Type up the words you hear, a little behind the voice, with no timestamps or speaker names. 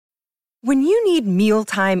When you need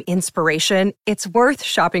mealtime inspiration, it's worth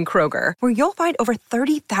shopping Kroger, where you'll find over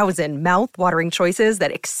 30,000 mouth-watering choices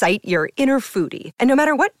that excite your inner foodie. And no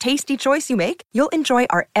matter what tasty choice you make, you'll enjoy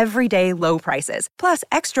our everyday low prices, plus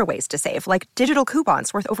extra ways to save, like digital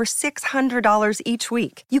coupons worth over $600 each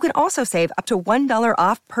week. You can also save up to $1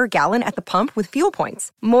 off per gallon at the pump with fuel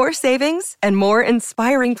points. More savings and more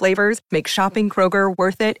inspiring flavors make shopping Kroger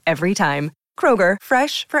worth it every time. Kroger,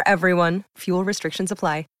 fresh for everyone. Fuel restrictions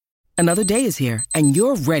apply. Another day is here, and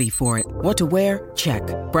you're ready for it. What to wear? Check.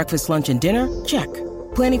 Breakfast, lunch, and dinner? Check.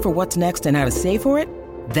 Planning for what's next and how to save for it?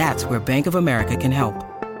 That's where Bank of America can help.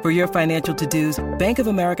 For your financial to-dos, Bank of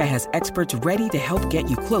America has experts ready to help get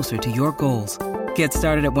you closer to your goals. Get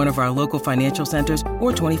started at one of our local financial centers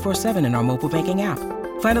or 24/7 in our mobile banking app.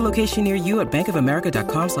 Find a location near you at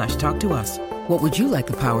bankofamerica.com/talktous. What would you like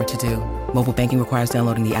the power to do? Mobile banking requires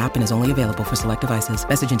downloading the app and is only available for select devices.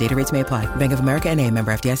 Message and data rates may apply. Bank of America N.A.,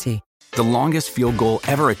 member FDIC. The longest field goal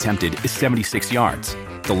ever attempted is 76 yards.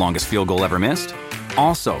 The longest field goal ever missed?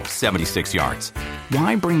 Also 76 yards.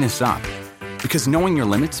 Why bring this up? Because knowing your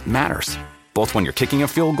limits matters, both when you're kicking a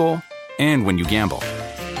field goal and when you gamble.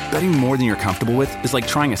 Betting more than you're comfortable with is like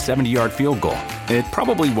trying a 70-yard field goal. It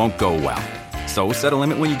probably won't go well. So set a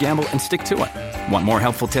limit when you gamble and stick to it. Want more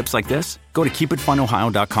helpful tips like this? Go to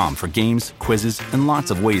keepitfunohio.com for games, quizzes, and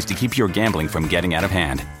lots of ways to keep your gambling from getting out of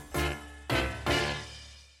hand.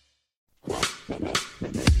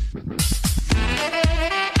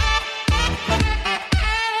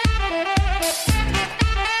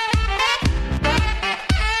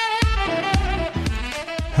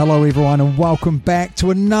 Hello everyone and welcome back to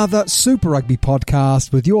another Super Rugby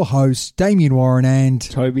podcast with your hosts Damien Warren and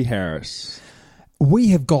Toby Harris. We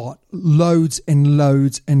have got loads and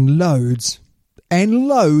loads and loads and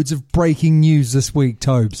loads of breaking news this week,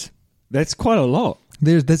 Tobes. That's quite a lot.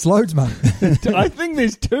 There's loads, mate. I think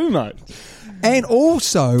there's too much. And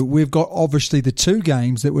also, we've got obviously the 2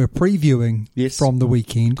 games that we're previewing from the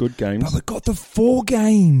weekend. Good games. But we've got the 4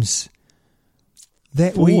 games.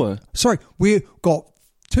 We've got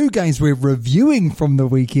 2 games we're reviewing from the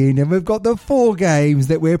weekend, and we've got the 4 games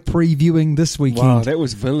that we're previewing this weekend. Wow, that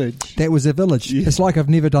was village. That was a village. Yeah. It's like I've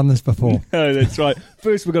never done this before. No, that's right.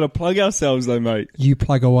 First, we've got to plug ourselves, though, mate. You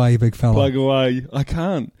plug away, big fella. Plug away. I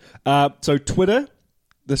can't. So Twitter,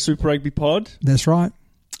 the Super Rugby Pod. That's right.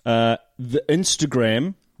 The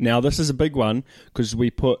Instagram. Now, this is a big one because we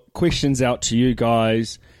put questions out to you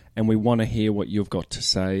guys, and we want to hear what you've got to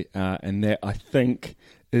say. And that, I think,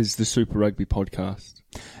 is the Super Rugby Podcast.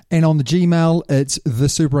 And on the Gmail, it's the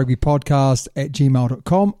Super Rugby Podcast at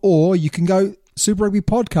gmail.com, or you can go Super Rugby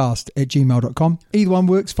Podcast at gmail.com. Either one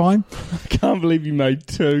works fine. I can't believe you made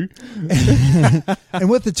 2. And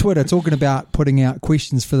with the Twitter, talking about putting out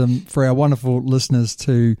questions for our wonderful listeners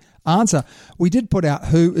to answer, we did put out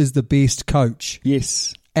who is the best coach.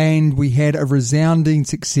 Yes. And we had a resounding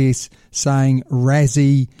success saying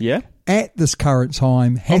Razzie at this current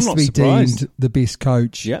time has to be deemed the best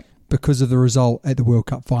coach. Yep. Because of the result at the World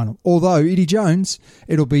Cup final. Although Eddie Jones,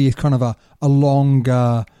 it'll be kind of a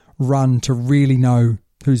longer run to really know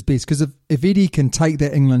who's best. Because if Eddie can take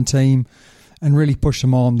that England team and really push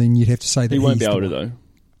them on, then you'd have to say that he won't be able to, though.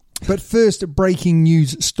 But first, breaking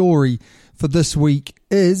news story for this week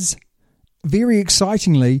is, very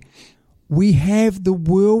excitingly, we have the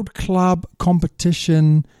World Club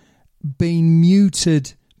competition being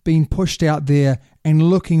muted, being pushed out there, and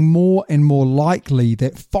looking more and more likely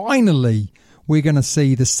that finally we're going to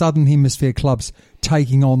see the Southern Hemisphere clubs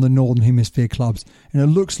taking on the Northern Hemisphere clubs. And it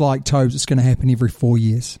looks like, Tobes, it's going to happen every 4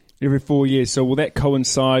 years. Every 4 years. So will that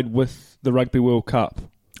coincide with the Rugby World Cup?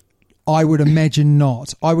 I would imagine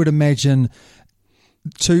not. I would imagine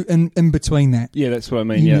in between that. Yeah, that's what I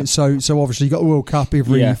mean, yeah. So obviously you got the World Cup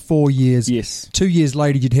every 4 years. Yes. 2 years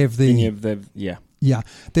later you'd have Yeah.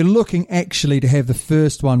 They're looking actually to have the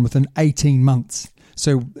first one within 18 months.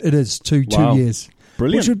 So it is 2 years.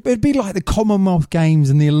 Brilliant. It'd be like the Commonwealth Games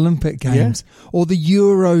and the Olympic Games or the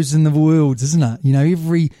Euros and the Worlds, isn't it? You know,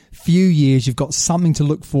 every few years you've got something to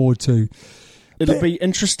look forward to. It'll be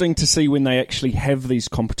interesting to see when they actually have these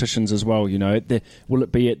competitions as well, you know. Will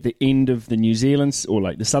it be at the end of the New Zealand or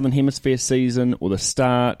like the Southern Hemisphere season or the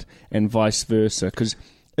start and vice versa? Because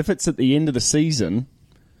if it's at the end of the season,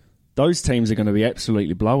 those teams are going to be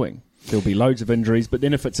absolutely blowing. There'll be loads of injuries, but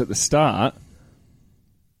then if it's at the start,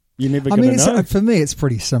 you're never going to know. For me, it's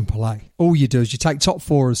pretty simple, eh? All you do is you take top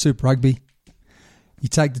 4 of Super Rugby, you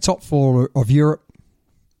take the top 4 of Europe,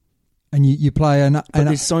 and you play But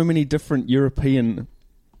there's so many different European...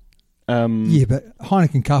 yeah, but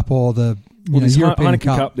Heineken Cup or the European European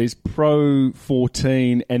Heineken Cup, there's Pro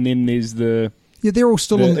 14, and then there's the Yeah, they're all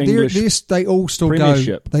still The on. English They all still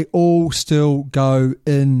Premiership. go. They all still go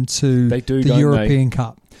into They do, the don't European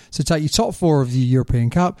Cup. So take your top 4 of the European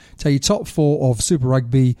Cup, take your top 4 of Super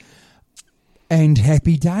Rugby, and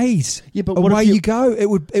happy days. Yeah, but what away if you go.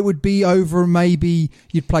 It would be over. Maybe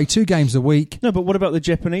you'd play 2 games a week. No, but what about the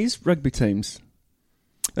Japanese rugby teams?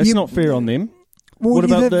 That's not fair on them. Well, what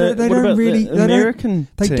about the American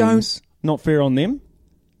they teams? don't. Not fair on them.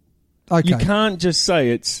 Okay. You can't just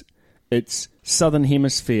say it's Southern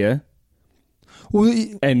Hemisphere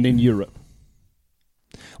and then Europe.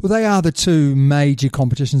 Well, they are the 2 major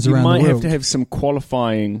competitions around the world. You might have to have some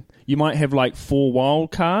qualifying. You might have like 4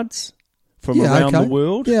 wild cards from around the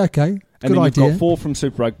world. Yeah, okay. And Good then idea. you've got 4 from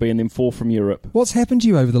Super Rugby and then 4 from Europe. What's happened to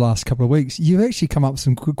you over the last couple of weeks? You've actually come up with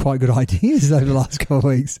some quite good ideas over the last couple of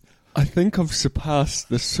weeks. I think I've surpassed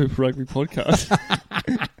the Super Rugby podcast.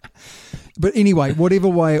 But anyway, whatever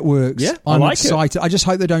way it works, I'm like excited. I just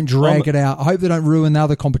hope they don't drag it out. I hope they don't ruin the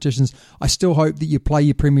other competitions. I still hope that you play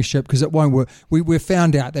your Premiership because it won't work. We've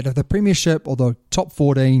found out that if the Premiership or the top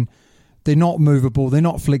 14, they're not movable, they're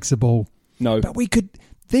not flexible. No. But it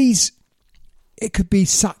could be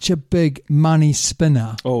such a big money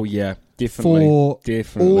spinner. Oh, yeah, definitely.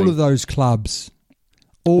 For all of those clubs.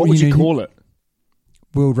 What would you call it?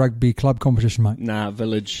 World Rugby Club competition, mate. Nah,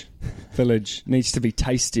 Village. Village. Needs to be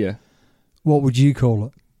tastier. What would you call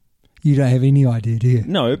it? You don't have any idea, do you?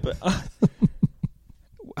 No, but...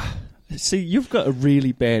 see, you've got a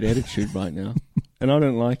really bad attitude right now, and I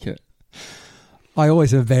don't like it. I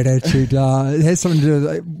always have a bad attitude. It has something to do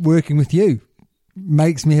with working with you.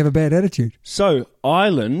 Makes me have a bad attitude. So,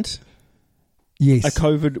 Ireland... Yes.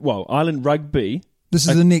 Ireland Rugby... This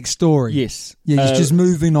is the next story. Yes. Yeah, just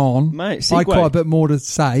moving on. Mate, I had quite a bit more to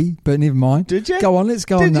say, but never mind. Did you? Go on, let's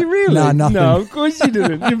go on. Did you really? No, nothing. No, of course you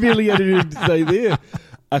didn't. You barely had anything to say there.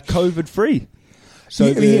 COVID-free. So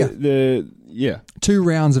yeah. 2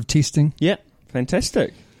 rounds of testing. Yeah,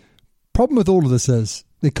 fantastic. Problem with all of this is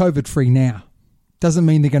they're COVID-free now. Doesn't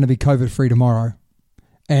mean they're going to be COVID-free tomorrow.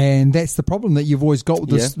 And that's the problem that you've always got with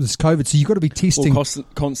this COVID. So you've got to be testing.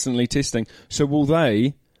 Constantly testing. So will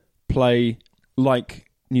they play... like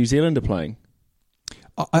New Zealand are playing?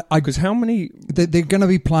 Because how many... They're going to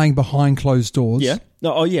be playing behind closed doors. Yeah.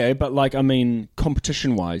 But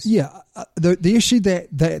competition-wise. Yeah. The issue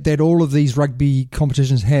that all of these rugby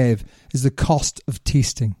competitions have is the cost of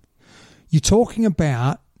testing. You're talking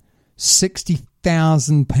about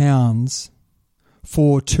 £60,000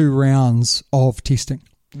 for 2 rounds of testing.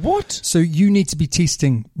 What? So you need to be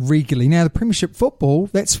testing regularly. Now, the Premiership football,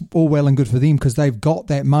 that's all well and good for them because they've got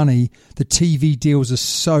that money. The TV deals are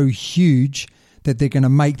so huge that they're going to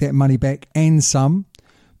make that money back and some,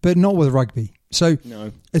 but not with rugby. So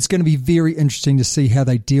It's going to be very interesting to see how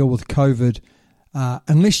they deal with COVID,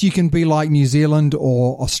 unless you can be like New Zealand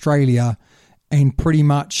or Australia and pretty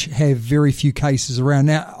much have very few cases around.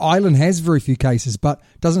 Now, Ireland has very few cases, but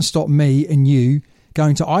doesn't stop me and you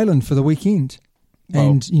going to Ireland for the weekend.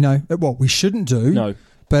 And, we shouldn't do. No.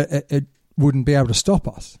 But it wouldn't be able to stop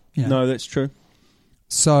us. No, that's true.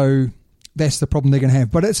 So that's the problem they're going to have.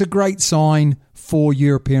 But it's a great sign for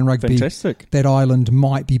European rugby. Fantastic. That Ireland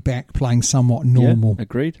might be back playing somewhat normal. Yeah,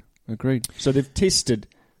 agreed. So they've tested.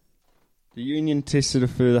 The union tested a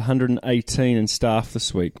further 118 in staff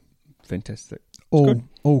this week. Fantastic. All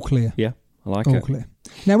clear. Yeah, I like all it. All clear.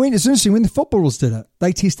 Now, it's interesting. When the footballers did it,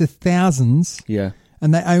 they tested thousands. Yeah.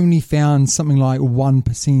 And they only found something like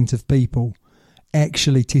 1% of people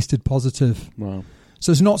actually tested positive. Wow.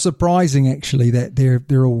 So it's not surprising, actually, that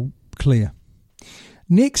they're all clear.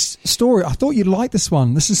 Next story. I thought you'd like this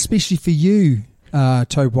one. This is especially for you,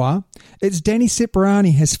 Tobois. It's Danny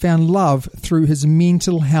Cipriani has found love through his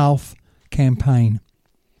mental health campaign.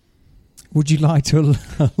 Would you like to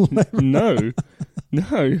elaborate? No.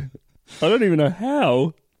 I don't even know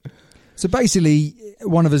how. So basically,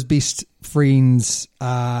 one of his best friends,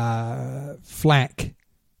 Flack,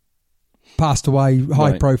 passed away,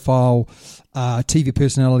 high profile TV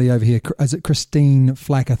personality over here. Is it Christine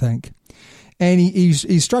Flack, I think? And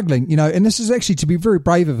he's struggling, and this is actually to be very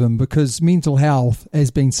brave of him because mental health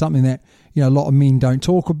has been something that, a lot of men don't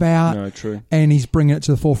talk about. No, true. And he's bringing it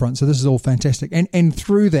to the forefront. So this is all fantastic. And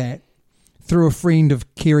through that, through a friend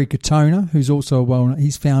of Kerry Katona, who's also a well-known,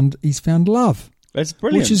 he's found love. That's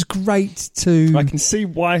brilliant. Which is great to... I can see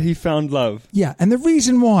why he found love. Yeah, and the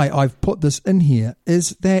reason why I've put this in here is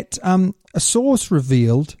that a source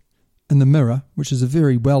revealed in the Mirror, which is a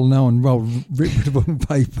very well-known, well-reputable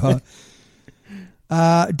paper,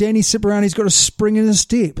 Danny Cipriani's got a spring in his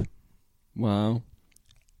step. Wow.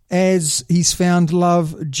 As he's found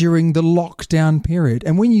love during the lockdown period.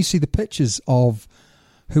 And when you see the pictures of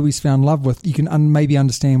who he's found love with, you can maybe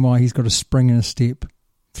understand why he's got a spring in his step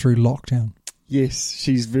through lockdown. Yes,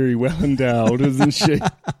 she's very well endowed, isn't she?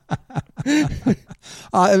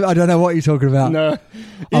 I don't know what you're talking about. No.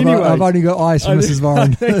 Anyway, I've only got eyes for Mrs.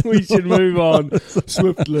 Warren. I think we should move on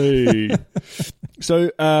swiftly.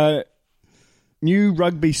 So, new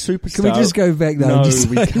rugby superstar. Can we just go back though? No, and just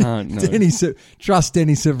we say can't. No. Trust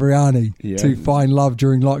Danny Cipriani to find love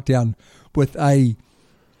during lockdown with a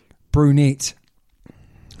brunette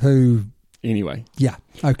who... Anyway. Yeah,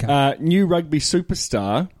 okay. New rugby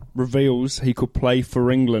superstar reveals he could play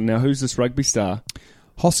for England. Now, who's this rugby star?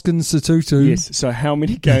 Hoskins Sotutu. Yes, so how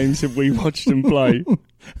many games have we watched him play?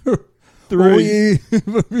 3.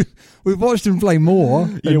 We've watched him play more.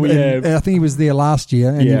 Yeah, we have. I think he was there last year,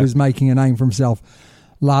 and he was making a name for himself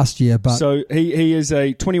last year. But so he is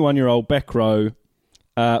a 21-year-old back row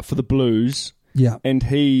for the Blues. Yeah. And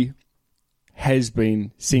he has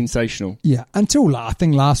been sensational. Yeah, until I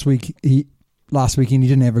think last weekend he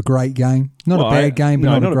didn't have a great game. Not a bad game,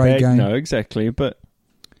 but not a great game. No, exactly. But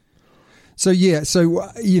so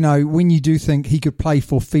when you do think he could play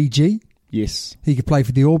for Fiji, yes, he could play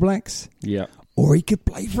for the All Blacks, yeah, or he could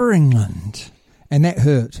play for England, and that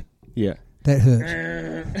hurt. Yeah, that hurt.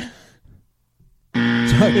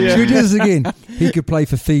 Should we do this again? He could play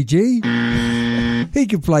for Fiji, he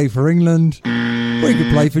could play for England, or he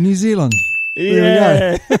could play for New Zealand.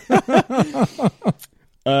 There we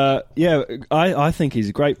go. I think he's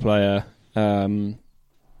a great player.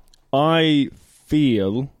 I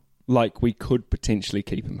feel like we could potentially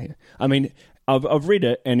keep him here. I mean, I've read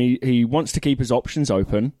it, and he wants to keep his options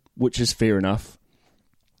open, which is fair enough.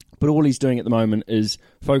 But all he's doing at the moment is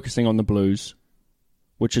focusing on the Blues,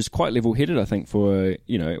 which is quite level-headed, I think, for,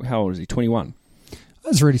 how old is he? 21.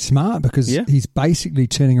 That's really smart because he's basically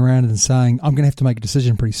turning around and saying, I'm going to have to make a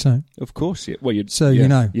decision pretty soon. Of course, yeah. Well, you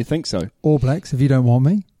think so. All Blacks, if you don't want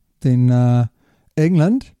me, then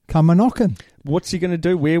England, come a-knocking. What's he going to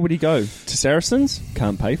do? Where would he go? To Saracens?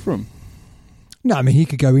 Can't pay for him. No, I mean, he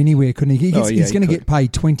could go anywhere, couldn't he? He's going to get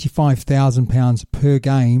paid £25,000 per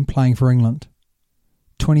game playing for England.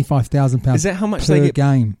 £25,000 Is that how much per they get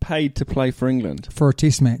game paid to play for England? For a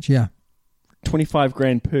test match, yeah.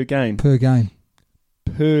 $25,000 per game? Per game.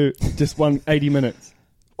 Per just 80 minutes?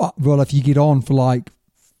 Well, if you get on for like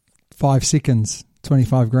 5 seconds,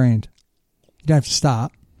 $25,000. You don't have to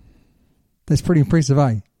start. That's pretty impressive,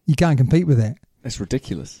 eh? You can't compete with that. That's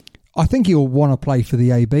ridiculous. I think he'll want to play for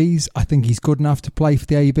the ABs. I think he's good enough to play for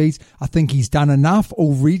the ABs. I think he's done enough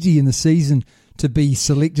already in the season to be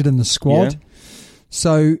selected in the squad. Yeah.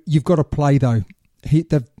 So you've got to play, though.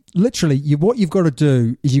 What you've got to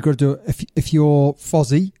do is you've got to do, if you're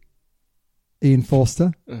Fozzie, Ian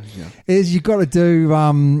Forster, is you've got to do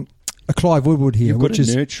a Clive Woodward here. You've got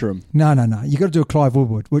to nurture him. No. You've got to do a Clive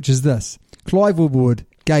Woodward, which is this. Clive Woodward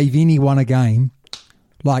gave anyone a game,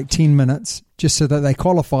 like 10 minutes, just so that they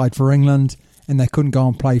qualified for England and they couldn't go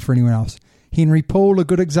and play for anyone else. Henry Poole, a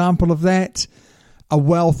good example of that. A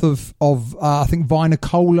wealth of I think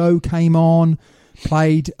Vinacolo came on,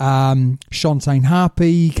 played. Shantane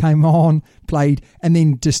Harpy came on, played, and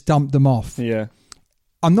then just dumped them off. Yeah.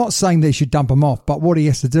 I'm not saying they should dump him off, but what he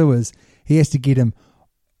has to do is he has to get him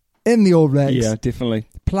in the All Blacks. Yeah, definitely.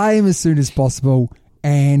 Play him as soon as possible,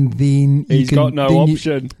 and then he's got no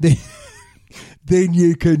option. Then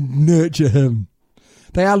you can nurture him.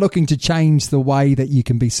 They are looking to change the way that you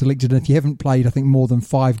can be selected. And if you haven't played, I think, more than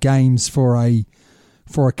 5 games for a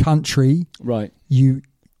country, right, you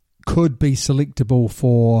could be selectable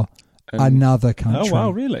for another country. Oh,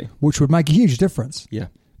 wow, really? Which would make a huge difference. Yeah.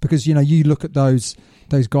 Because, you look at those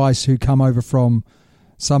guys who come over from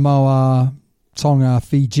Samoa, Tonga,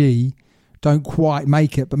 Fiji, don't quite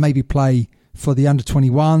make it, but maybe play for the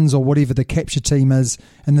under-21s or whatever the capture team is,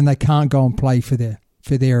 and then they can't go and play for their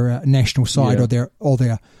national side or their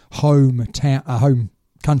home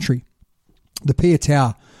country. The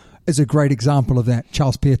Piatau is a great example of that,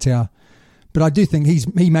 Charles Piatau. But I do think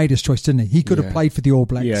he made his choice, didn't he? He could have played for the All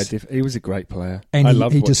Blacks. Yeah, he was a great player. And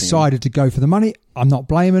he decided to go for the money. I'm not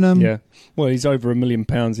blaming him. Yeah. Well, he's over £1 million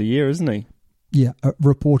a year, isn't he? Yeah,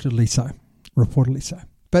 reportedly so.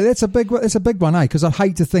 But it's a big one, eh? Because I'd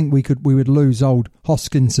hate to think we would lose old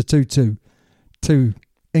Hoskins Sotutu to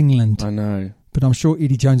England. I know. But I'm sure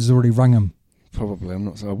Eddie Jones has already rung him. Probably.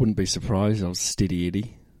 I wouldn't be surprised. I was steady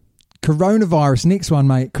Eddie. Coronavirus, next one,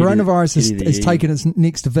 mate. Coronavirus has taken its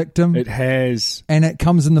next victim. It has. And it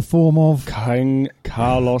comes in the form of King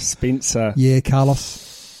Carlos Spencer. Yeah,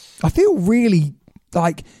 Carlos. I feel really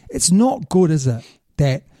like it's not good, is it?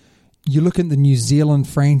 That you look at the New Zealand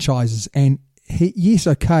franchises and he's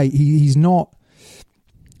not.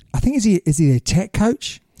 I think is he the attack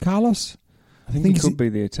coach, Carlos? I think he could be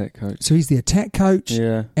the attack coach. So he's the attack coach,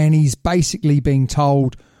 Yeah. and he's basically being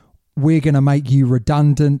told, we're going to make you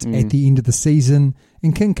redundant at the end of the season.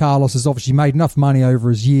 And King Carlos has obviously made enough money over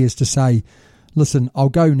his years to say, listen, I'll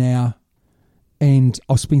go now and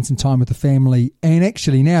I'll spend some time with the family. And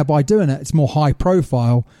actually now by doing it, it's more high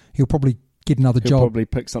profile. He'll probably get another job. He'll probably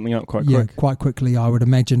pick something up quite quick. Yeah, quite quickly, I would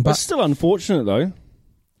imagine. But it's still unfortunate though.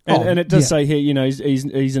 And it does say here, you know,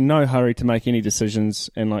 he's in no hurry to make any decisions.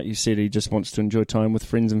 And like you said, he just wants to enjoy time with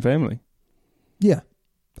friends and family. Yeah.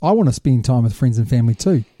 I want to spend time with friends and family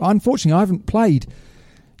too. Unfortunately, I haven't played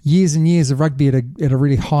years and years of rugby at a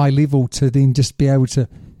really high level to then just be able to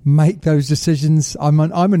make those decisions. I'm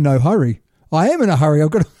in no hurry. I am in a hurry. I've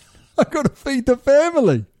got to feed the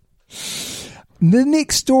family. The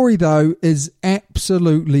next story though is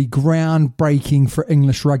absolutely groundbreaking for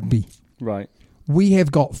English rugby. Right. We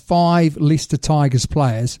have got 5 Leicester Tigers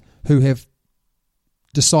players who have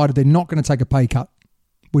decided they're not going to take a pay cut.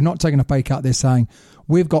 We're not taking a pay cut. They're saying,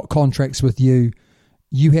 we've got contracts with you.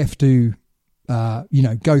 You have to,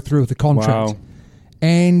 go through with the contract. Wow.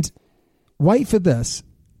 And wait for this.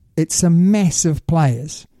 It's some massive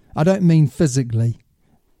players. I don't mean physically.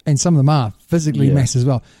 And some of them are physically massive as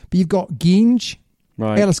well. But you've got Genge,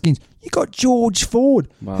 Right. Alice Genge. You've got George Ford,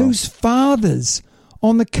 whose father's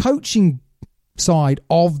on the coaching side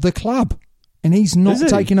of the club. And he's not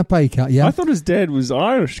taking a pay cut. Yeah, I thought his dad was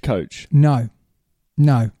Irish coach. No.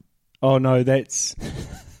 Oh no, that's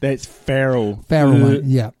Farrell. Farrell, mate.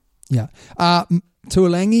 Yeah.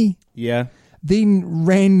 Tuolangi. Yeah. Then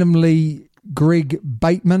randomly Greg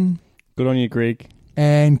Bateman Good on you, Greg.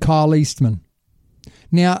 and Kyle Eastman.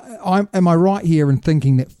 Now, am I right here in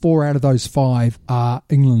thinking that 4 out of those 5 are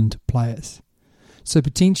England players? So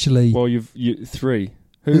potentially, Well, you 3.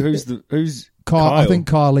 Who's Kyle. I Kyle? think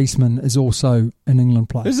Kyle Eastman is also an England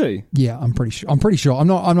player. Is he? Yeah, I'm pretty sure. I'm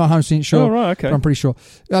not 100% sure. Oh, right, okay. But I'm pretty sure.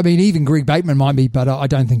 I mean, even Greg Bateman might be, but I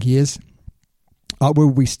don't think he is. We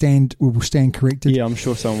will stand corrected. Yeah, I'm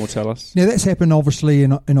sure someone will tell us. Now, that's happened obviously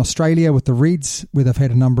in Australia with the Reds, where they've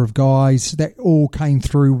had a number of guys. That all came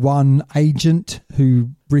through one agent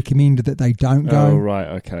who recommended that they don't go Oh, right,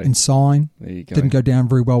 okay. and sign. There you go. Didn't go down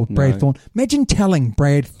very well with Brad No. Thorne. Imagine telling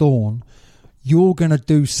Brad Thorne you're going to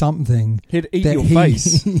do something He'd eat that your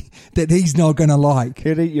face. that he's not going to like.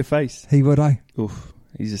 He'd eat your face. He would, eh? Oof,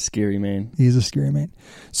 he's a scary man. He is a scary man.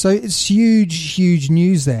 So it's huge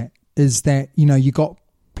news that you got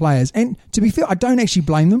players. And to be fair, I don't actually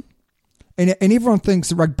blame them. And everyone thinks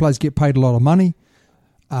that rugby players get paid a lot of money.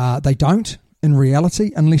 They don't, in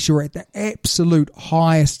reality, unless you're at the absolute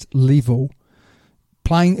highest level.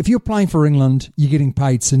 If you're playing for England, you're getting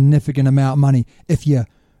paid significant amount of money if you're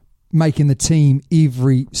making the team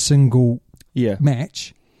every single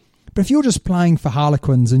match. But if you're just playing for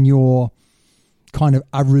Harlequins and you're kind of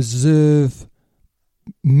a reserve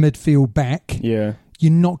midfield back, you're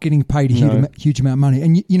not getting paid a huge amount of money.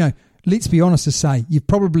 And, let's be honest to say, you've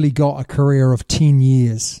probably got a career of 10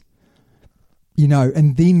 years,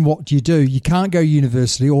 and then what do? You can't go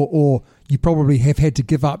university or you probably have had to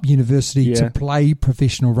give up university to play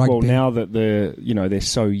professional rugby. Well, now that they're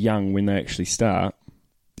so young when they actually start.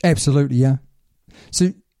 Absolutely, yeah.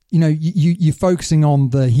 So, you're focusing on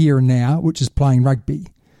the here and now, which is playing rugby.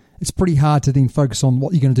 It's pretty hard to then focus on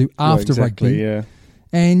what you're going to do after rugby. Yeah.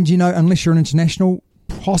 And, unless you're an international,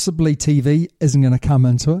 possibly TV isn't going to come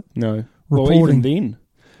into it. No. Reporting. Well, even then.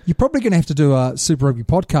 You're probably going to have to do a Super Rugby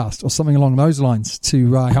podcast or something along those lines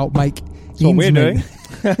to help make That's what we're doing.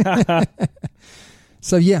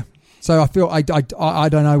 So, yeah. So I feel I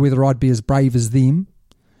don't know whether I'd be as brave as them.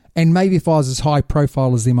 And maybe if I was as high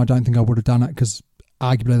profile as them, I don't think I would have done it because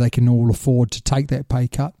arguably they can all afford to take that pay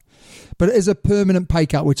cut. But it is a permanent pay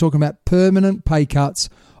cut. We're talking about permanent pay cuts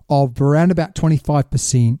of around about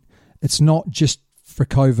 25%. It's not just for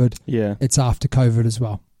COVID. Yeah. It's after COVID as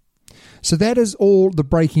well. So that is all the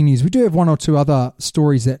breaking news. We do have 1 or 2 other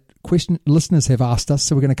stories that listeners have asked us,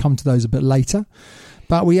 so we're going to come to those a bit later.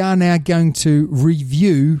 But we are now going to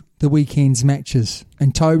review the weekend's matches.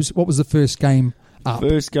 And Tobes, what was the first game up?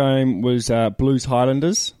 First game was Blues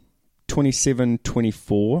Highlanders,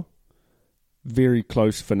 27-24. Very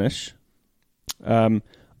close finish.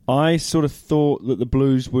 I sort of thought that the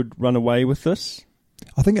Blues would run away with this.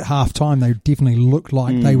 I think at half-time they definitely looked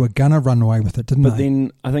like they were going to run away with it, didn't they? But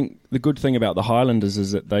then I think the good thing about the Highlanders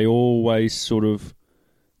is that they're always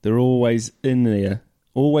in there,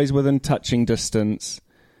 always within touching distance.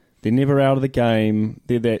 They're never out of the game.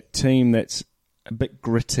 They're that team that's a bit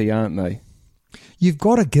gritty, aren't they? You've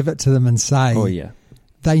got to give it to them and say, oh yeah,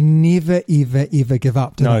 they never, ever, ever give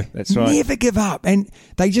up, do they? No, that's right. Never give up. And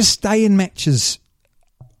they just stay in matches.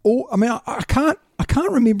 I I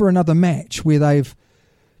can't remember another match where they've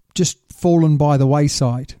just fallen by the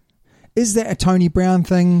wayside. Is that a Tony Brown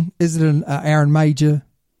thing? Is it an Aaron Major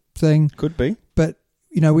thing? Could be. But,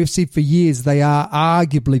 we've said for years they are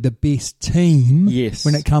arguably the best team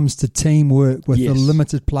when it comes to teamwork with the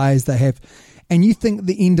limited players they have. And you think at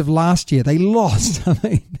the end of last year, they lost. I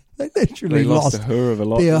mean, they literally lost a her of a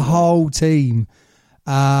lot, their whole team.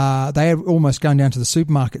 They were almost going down to the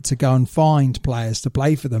supermarket to go and find players to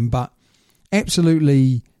play for them. But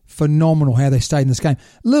absolutely phenomenal how they stayed in this game.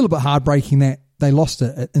 A little bit heartbreaking that they lost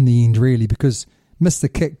it in the end, really, because missed the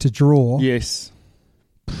kick to draw. Yes.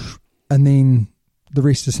 And then the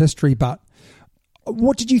rest is history. But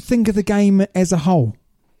what did you think of the game as a whole?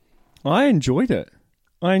 I enjoyed it.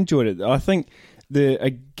 I think,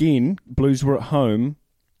 Blues were at home.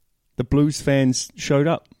 The Blues fans showed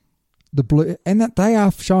up. And that they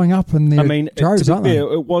are showing up in their droves, aren't they?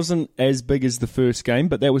 It wasn't as big as the first game,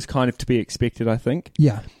 but that was kind of to be expected, I think.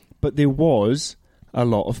 Yeah. But there was a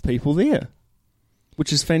lot of people there,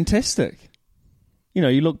 which is fantastic.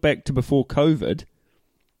 You look back to before COVID.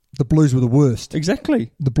 The Blues were the worst.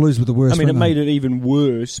 Exactly. The Blues were the worst. I mean, it made it even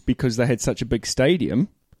worse because they had such a big stadium,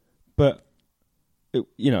 but,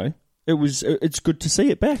 it's good to see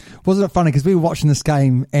it back. Wasn't it funny? Because we were watching this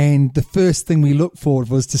game and the first thing we looked for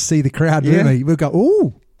was to see the crowd, really. We'd go,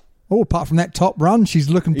 oh, apart from that top run, she's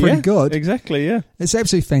looking pretty good. Exactly, yeah. It's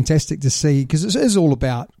absolutely fantastic to see because it is all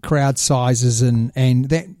about crowd sizes and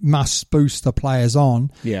that must boost the players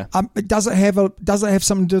on. Yeah. Does it have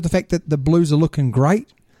something to do with the fact that the Blues are looking great?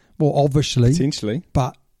 Well, obviously. Potentially.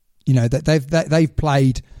 But, that they've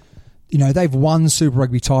played, they've won Super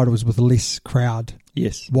Rugby titles with less crowd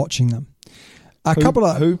watching them.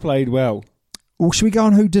 Who played well? Well, should we go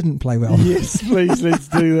on who didn't play well? Yes, please, let's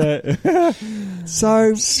do that.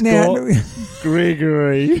 So, Scott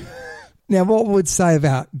Gregory. Now, what would say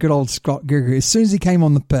about good old Scott Gregory? As soon as he came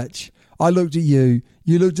on the pitch, I looked at you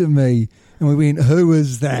looked at me, and we went, who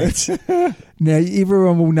is that? Now,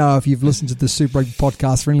 everyone will know if you've listened to the Super Rugby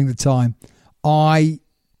podcast for any length of time, I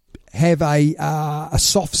have a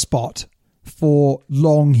soft spot for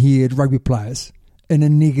long-haired rugby players in a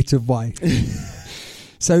negative way.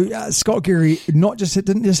 So Scott Gregory didn't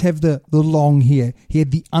just have the long hair; he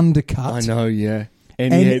had the undercut. I know, yeah,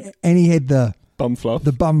 and he had the bum fluff.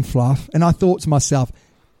 The bum fluff, and I thought to myself,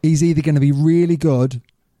 he's either going to be really good,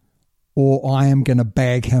 or I am going to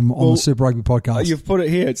bag him on the Super Rugby podcast. You've put it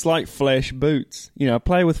here. It's like flash boots.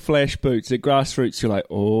 Play with flash boots at grassroots. You're like,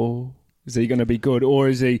 oh. Is he going to be good, or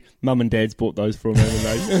is he? Mum and Dad's bought those for him,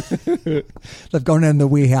 haven't they? They've gone down the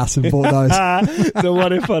warehouse and bought those. So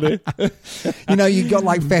what if funny? You got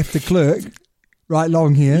like Faf de Klerk, right,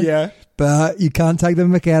 long hair. Yeah, but you can't take the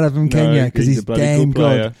mick out of him, can you? Because he's damn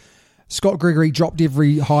good. Scott Gregory dropped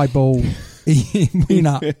every high ball. He went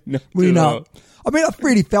up. Went up. I mean, I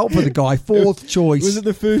really felt for the guy. Fourth choice. Was it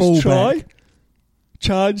the first try?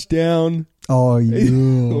 Charge down. Oh,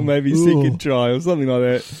 yeah. Or maybe second try or something like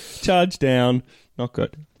that. Charge down. Not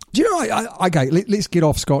good. Do you know, okay, let's get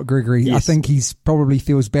off Scott Gregory. Yes. I think he's probably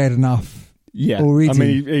feels bad enough already. I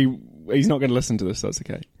mean, he's not going to listen to this, so it's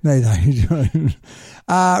okay. No, he don't.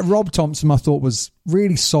 Rob Thompson, I thought, was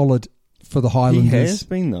really solid for the Highlanders. He has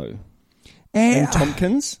been, though. And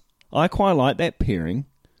Tompkins, I quite like that pairing.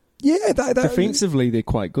 Yeah. Defensively, they're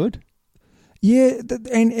quite good. Yeah,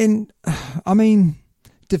 and I mean...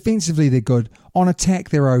 Defensively, they're good. On attack,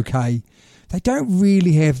 they're okay. They don't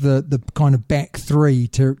really have the kind of back three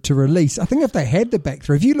to release. I think if they had the back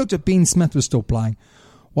three, if you looked at Ben Smith was still playing,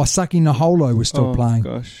 Wasaki Naholo was still playing.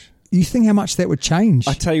 Gosh. You think how much that would change?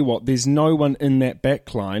 I tell you what, there's no one in that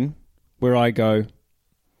back line where I go,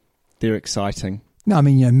 they're exciting. No, I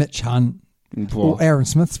mean, Mitch Hunt. Well, Aaron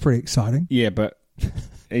Smith's pretty exciting. Yeah, but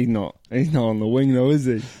he's not on the wing though, is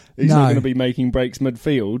he? He's not going to be making breaks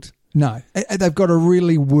midfield. No, they've got a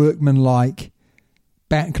really workman-like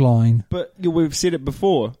back line. But we've said it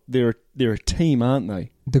before. They're a team, aren't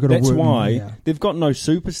they? That's why they've got no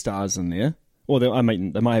superstars in there. Or they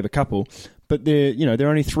might have a couple, but they're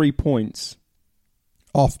only 3 points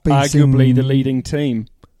off beating arguably the leading team.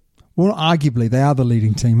 Well, arguably they are the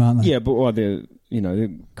leading team, aren't they? Yeah, but the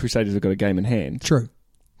Crusaders have got a game in hand. True.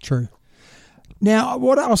 Now,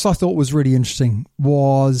 what else I thought was really interesting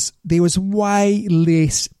was there was way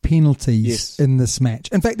less penalties in this match.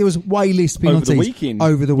 In fact, there was way less penalties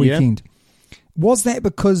over the weekend. Yeah. Was that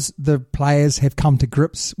because the players have come to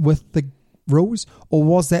grips with the rules, or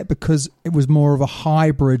was that because it was more of a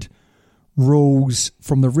hybrid rules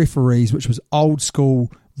from the referees, which was old school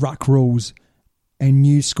ruck rules and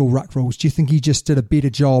new school ruck rules? Do you think he just did a better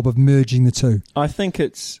job of merging the two? I think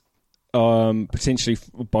it's potentially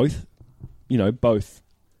both. Both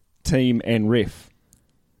team and ref.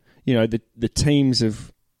 the teams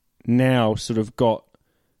have now sort of got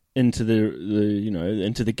into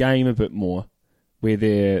into the game a bit more, where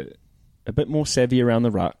they're a bit more savvy around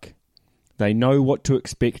the ruck. They know what to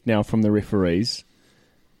expect now from the referees.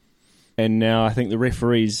 And now I think the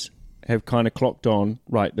referees have kind of clocked on,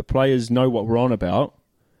 right, the players know what we're on about,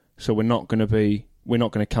 so we're not going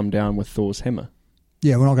to come down with Thor's hammer.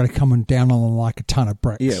 Yeah, we're not going to come down on them like a ton of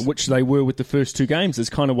bricks. Yeah, which they were with the first 2 games. It's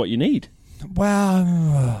kind of what you need.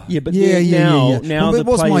 Well, yeah, but now the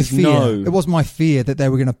players know. It was my fear that they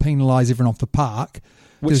were going to penalise everyone off the park.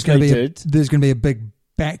 Which they did. There's going to be a big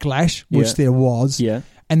backlash, which there was. Yeah.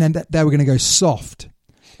 And then they were going to go soft.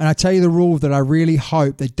 And I tell you the rule that I really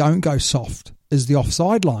hope they don't go soft is the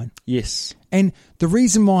offside line. Yes. And the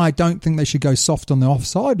reason why I don't think they should go soft on the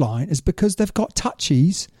offside line is because they've got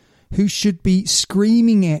touchies who should be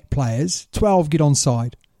screaming at players, 12 get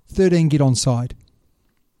onside, 13 get onside.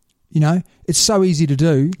 It's so easy to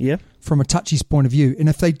do from a touchy's point of view. And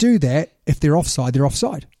if they do that, if they're offside, they're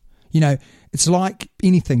offside. It's like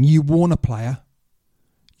anything. You warn a player,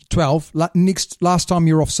 12, last time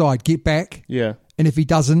you're offside, get back. Yeah. And if he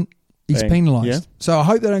doesn't, he's penalised. Yeah. So I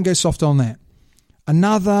hope they don't go soft on that.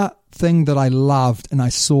 Another thing that I loved and I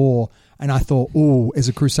saw and I thought, as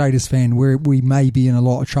a Crusaders fan, we may be in a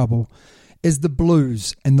lot of trouble, is the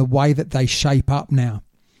Blues and the way that they shape up now.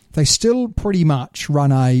 They still pretty much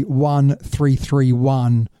run a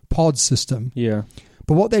 1-3-3-1 pod system. Yeah.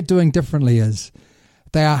 But what they're doing differently is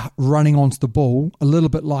they are running onto the ball a little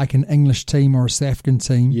bit like an English team or a South African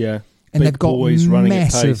team. Yeah. And they've got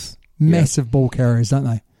massive ball carriers, don't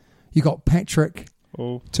they? You've got Patrick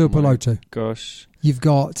Tuipulotu. Gosh. You've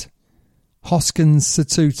got Hoskins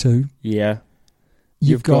Satutu. Yeah.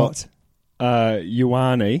 You've got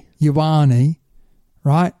Ioane,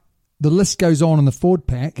 right? The list goes on in the forward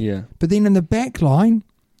pack. Yeah. But then in the back line,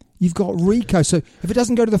 you've got Rico. So if it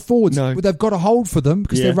doesn't go to the forwards, they've got to hold for them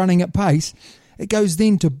because they're running at pace. It goes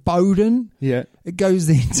then to Bowden. Yeah. It goes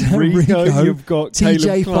then to Rico. You've got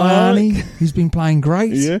TJ Faiani, who's been playing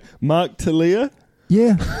great. Yeah. Mark Talia.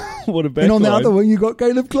 Yeah. What a back And on line. the other one, you've got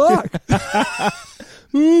Caleb Clark.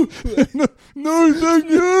 No, thank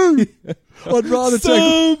you. I'd rather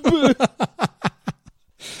take...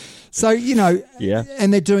 So,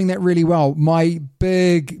 and they're doing that really well. My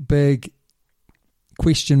big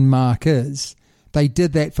question mark is they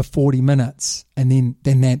did that for 40 minutes and then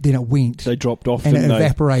it went. They dropped off and it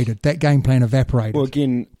evaporated. That game plan evaporated. Well,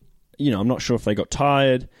 again, I'm not sure if they got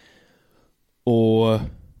tired or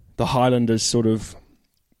the Highlanders sort of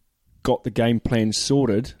got the game plan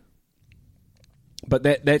sorted. But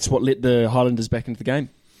that's what let the Highlanders back into the game.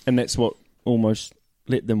 And that's what almost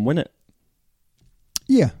let them win it.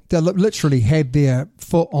 Yeah, they literally had their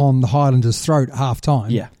foot on the Highlanders' throat at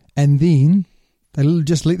half-time. Yeah. And then they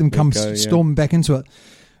just let them storm back into it.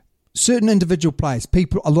 Certain individual players,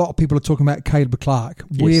 a lot of people are talking about Caleb Clark.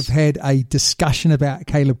 Yes. We've had a discussion about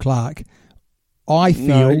Caleb Clark. I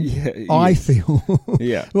feel,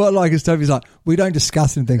 yeah. Well, like as Toby's like, we don't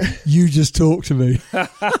discuss anything. You just talk to me.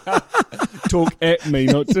 Talk at me,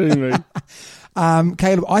 not to me.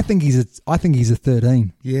 Caleb, I think he's a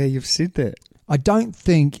 13. Yeah, you've said that. I don't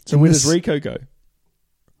think. So where does Rico go?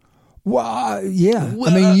 Well, yeah.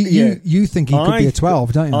 I mean, you think he could be a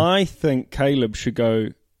 12, don't you? I think Caleb should go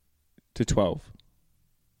to 12.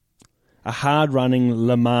 A hard-running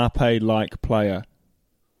Lamape-like player.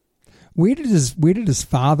 Where did his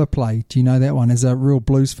father play? Do you know that one? As a real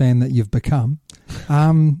Blues fan that you've become,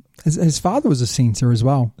 his father was a centre as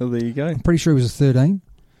well. Oh, there you go. I'm pretty sure he was a 13.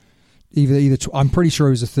 I'm pretty sure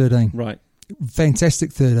he was a 13. Right.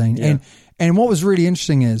 Fantastic 13. Yeah. And what was really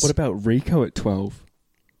interesting is... What about Rico at 12?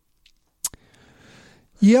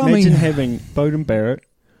 Yeah, Imagine having Bowden Barrett,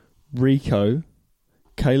 Rico,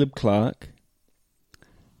 Caleb Clark,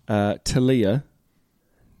 Talia.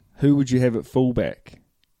 Who would you have at fullback?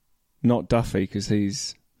 Not Duffy, because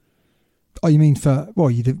he's... Oh, you mean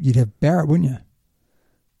you'd have Barrett, wouldn't you?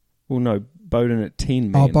 Well, no, Bowden at 10,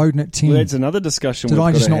 man. Oh, Bowden at 10. Well, that's another discussion. Did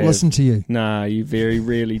I just not listen to you? Nah, you very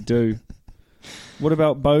rarely do. What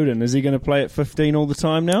about Bowden? Is he going to play at 15 all the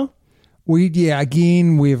time now?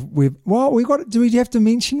 Again, do we have to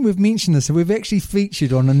mention? We've mentioned this. We've actually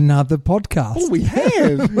featured on another podcast. Oh, we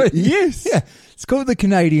have. Yes. Yeah. It's called The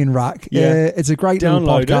Canadian Ruck. Yeah. It's a great little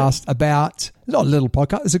podcast about, not a little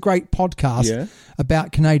podcast, it's a great podcast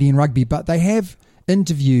about Canadian rugby, but they have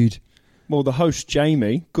interviewed. Well, the host,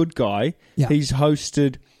 Jamie, good guy, he's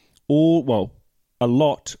hosted a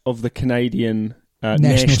lot of the Canadian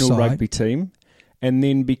national rugby team. And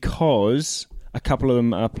then because A couple of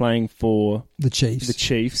them are playing for the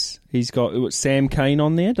Chiefs. He's got Sam Cane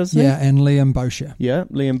on there, doesn't he? Yeah, and Liam Bosher. Yeah,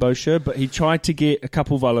 Liam Bosher. But he tried to get a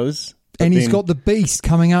couple of others. And he's got the Beast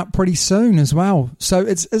coming up pretty soon as well. So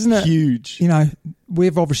isn't it huge? You know,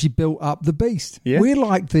 we've obviously built up the Beast. Yeah. We're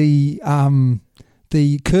like the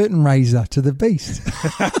curtain raiser to the Beast.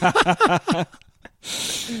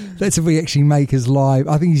 That's if we actually make his live.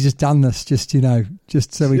 I think he's just done this just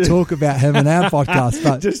so we talk about him in our podcast.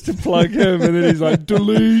 But just to plug him, and then he's like,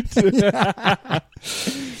 delete.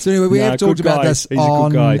 So anyway, we have talked about this he's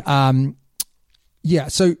on. A good guy.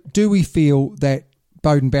 So do we feel that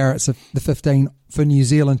Beauden Barrett's the 15 for New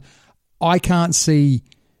Zealand? I can't see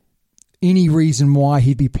any reason why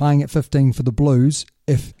he'd be playing at 15 for the Blues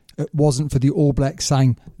if it wasn't for the All Blacks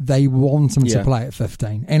saying they want him to play at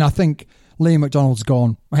 15. And I think Liam McDonald's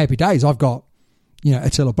gone, happy days. I've got,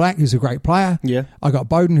 Attila Black, who's a great player. Yeah. I got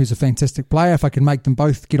Beauden, who's a fantastic player. If I can make them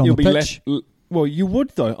both get on the pitch. Well, you would,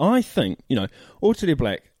 though. I think, Attila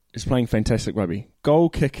Black is playing fantastic rugby. Goal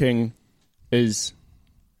kicking is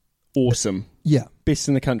awesome. Yeah. Best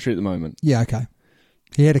in the country at the moment. Yeah, okay.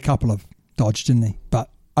 He had a couple of dodge, didn't he? But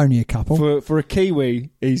only a couple. For a Kiwi,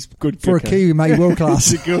 he's good kicker. For a Kiwi, mate, world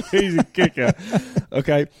class. He's a kicker.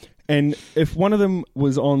 Okay. And if one of them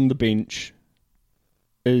was on the bench,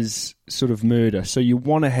 is sort of murder. So you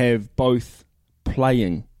want to have both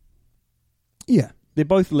playing. Yeah. They're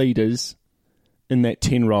both leaders in that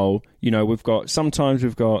 10 role. Sometimes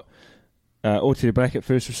we've got Attila Black at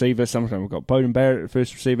first receiver, sometimes we've got Beauden Barrett at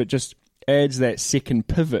first receiver. It just adds that second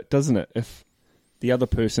pivot, doesn't it? If the other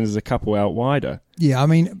person is a couple out wider. Yeah, I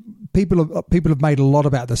mean, people have made a lot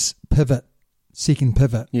about this second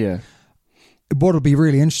pivot. Yeah. What'll be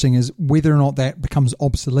really interesting is whether or not that becomes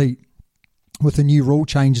obsolete with the new rule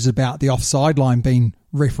changes about the offside line being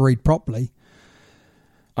refereed properly.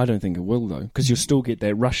 I don't think it will, though, because you'll still get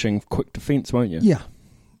that rushing quick defence, won't you? Yeah.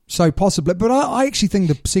 So possibly. But I actually think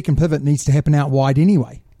the second pivot needs to happen out wide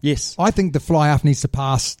anyway. Yes. I think the fly-off needs to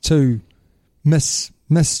pass to miss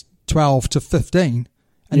 12 to 15,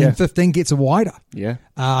 and then 15 gets a wider. Yeah.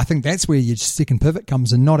 I think that's where your second pivot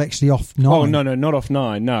comes in, not actually off 9. Oh, no, not off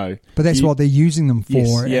 9, no. But that's what they're using them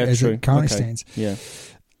for as true. it currently stands. Yeah.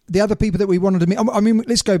 The other people that we wanted to meet, I mean,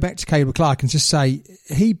 let's go back to Caleb Clark and just say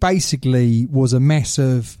he basically was a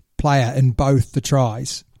massive player in both the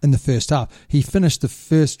tries in the first half. He finished the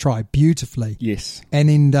first try beautifully. Yes. And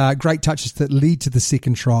in great touches that lead to the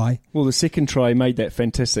second try. Well, the second try made that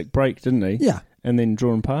fantastic break, didn't he? Yeah. And then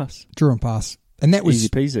draw and pass. And that was easy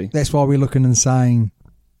peasy. That's why we're looking and saying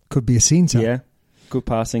could be a centre. Yeah. Good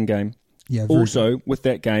passing game. Yeah. Also, with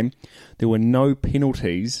that game, there were no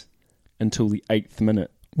penalties until the 8th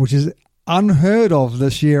minute. Which is unheard of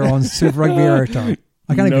this year on Super Rugby Aerotype.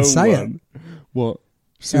 I can't even say it. What?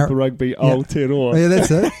 Super Rugby Aotearoa. Yeah,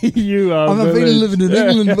 that's it. You are. I've been living in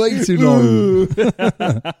England way too long.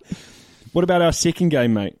 What about our second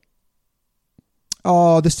game, mate?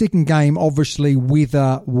 Oh, the second game, obviously,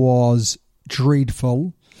 weather was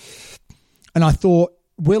dreadful. And I thought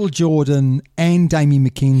Will Jordan and Damien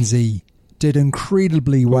McKenzie did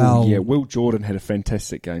incredibly well. Oh, yeah, Will Jordan had a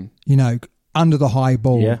fantastic game. Under the high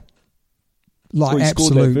ball. Yeah. He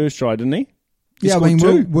scored that first try, didn't he?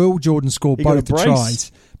 Will Jordan scored both the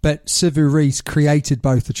tries, but Sivu Reece created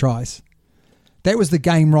both the tries. That was the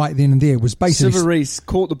game right then and there. Was basically Sivu Reece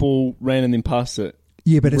caught the ball, ran and then passed it.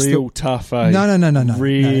 Yeah, but it's real tough, eh? No.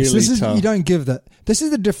 Really tough. You don't give that. This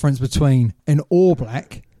is the difference between an All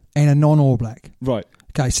Black and a non-All Black. Right.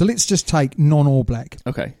 Okay, so let's just take non-All Black.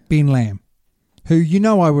 Okay. Ben Lamb, who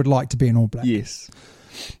I would like to be an All Black. Yes.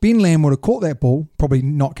 Ben Lamb would have caught that ball, probably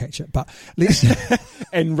not catch it, but let's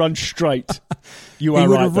and run straight. You are right. He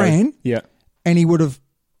would have ran, and he would have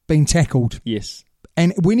been tackled. Yes.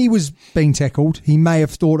 And when he was being tackled, he may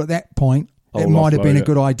have thought at that point it might have been a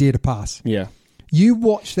good idea to pass. Yeah. You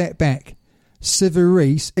watch that back. Sivu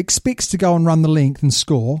Reece expects to go and run the length and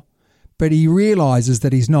score, but he realises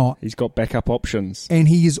that he's not. He's got backup options. And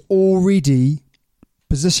he is already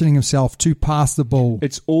positioning himself to pass the ball.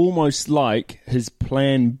 It's almost like his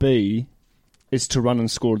plan B is to run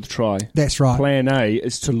and score the try. That's right. Plan A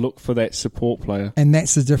is to look for that support player. And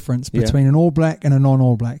that's the difference between an All Black and a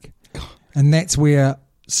non-All Black. And that's where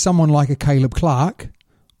someone like a Caleb Clark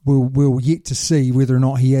will yet to see whether or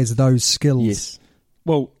not he has those skills. Yes.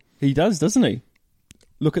 Well, he does, doesn't he?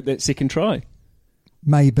 Look at that second try.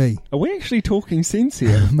 Maybe. Are we actually talking sense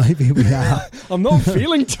here? Maybe we are. I'm not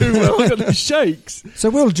feeling too well. I got the shakes. So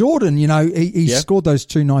Will Jordan, he scored those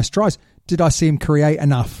 2 nice tries. Did I see him create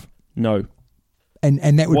enough? No.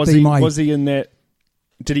 And that would be my... Was he in that...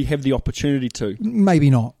 Did he have the opportunity to? Maybe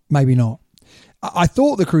not. I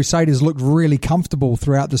thought the Crusaders looked really comfortable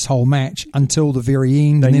throughout this whole match until the very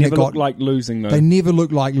end. They and then never looked like losing, though. They never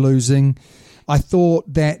looked like losing. I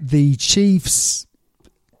thought that the Chiefs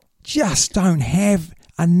just don't have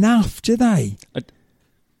enough, do they?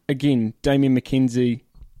 Again, Damien McKenzie,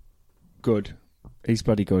 good. He's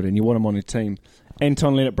bloody good, and you want him on your team.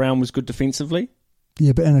 Anton Leonard-Brown was good defensively.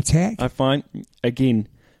 Yeah, but in attack? I find, again,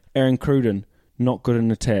 Aaron Cruden, not good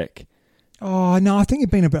in attack. Oh, no, I think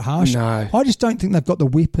you've been a bit harsh. No. I just don't think they've got the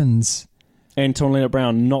weapons. Anton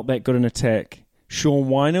Leonard-Brown, not that good in attack. Sean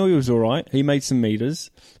Wino, he was all right. He made some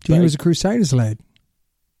meters. Do you know he was a Crusaders lad?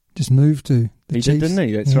 Just moved to the He Chiefs. did, didn't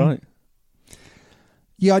he? That's right.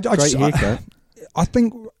 Yeah, Great haircut. I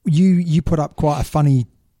think you put up quite a funny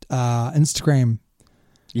Instagram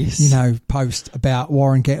post about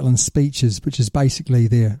Warren Gatlin's speeches, which is basically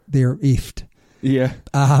they're effed. Yeah.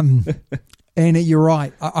 And you're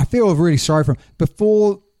right. I feel really sorry for him.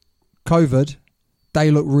 Before COVID,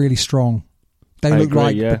 they looked really strong. They looked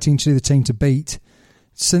like potentially the team to beat.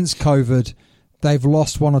 Since COVID, they've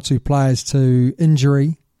lost one or two players to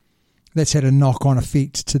injury. That's had a knock-on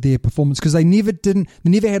effect to their performance because they never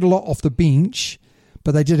had a lot off the bench,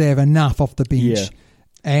 but they did have enough off the bench. Yeah.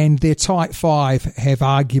 And their tight five have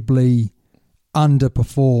arguably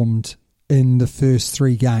underperformed in the first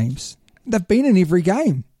 3 games. They've been in every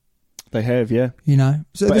game. They have, yeah. You know,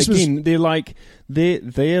 so but again, they're like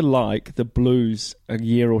the Blues a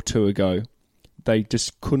year or two ago. They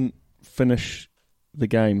just couldn't finish the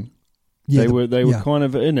game. Yeah, they were kind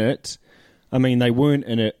of in it. I mean, they weren't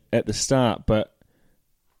in it at the start, but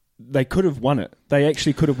they could have won it. They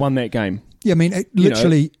actually could have won that game. Yeah, I mean,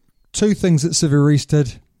 literally 2 things that Severis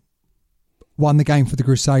did won the game for the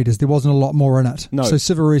Crusaders. There wasn't a lot more in it. No. So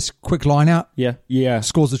Severis, quick line out, yeah,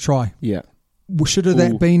 scores a try. Yeah. Should have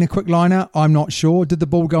that been a quick line out? I'm not sure. Did the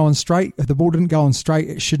ball go on straight? If the ball didn't go on straight,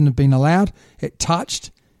 it shouldn't have been allowed. It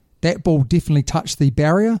touched. That ball definitely touched the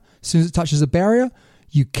barrier. As soon as it touches a barrier,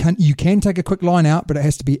 you can take a quick line out, but it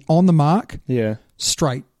has to be on the mark. Yeah.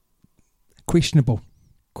 Straight. Questionable.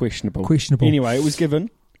 Anyway, it was given.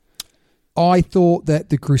 I thought that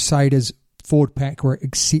the Crusaders forward pack were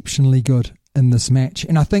exceptionally good in this match.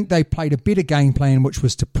 And I think they played a better game plan, which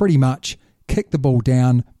was to pretty much kick the ball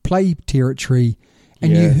down, play territory.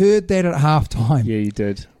 And you heard that at halftime. Yeah, you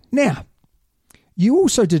did. Now, you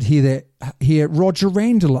also did hear Roger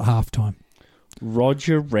Randall at halftime.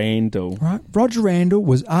 Roger Randall. Right? Roger Randall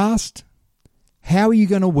was asked, how are you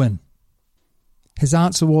going to win? His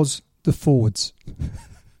answer was, the forwards.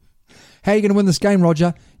 How are you going to win this game,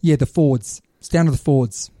 Roger? Yeah, the forwards. It's down to the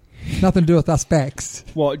forwards. Nothing to do with us backs.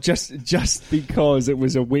 Well, just because it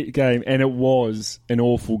was a wet game, and it was an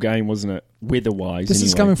awful game, wasn't it? Weather-wise. This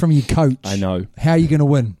is coming from your coach. I know. How are you going to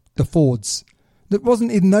win? The forwards. There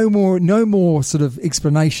wasn't no more sort of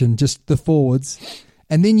explanation, just the forwards.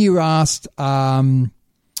 And then you asked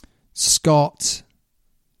Scott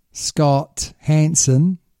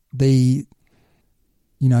Hansen, the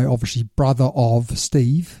obviously brother of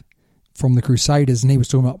Steve from the Crusaders, and he was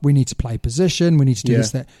talking about we need to play position, we need to do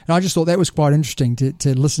this, that. And I just thought that was quite interesting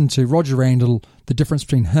to listen to Roger Randall, the difference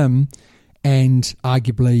between him and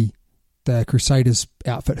arguably the Crusaders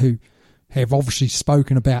outfit, who have obviously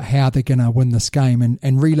spoken about how they're going to win this game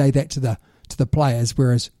and relay that to the players,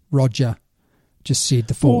 whereas Roger just said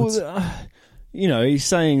the forwards. Well, he's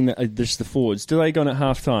saying that this the forwards. Do they go on at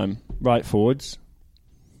half-time? Right, forwards,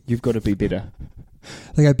 you've got to be better.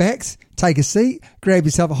 They go, backs, take a seat, grab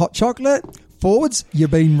yourself a hot chocolate. Forwards,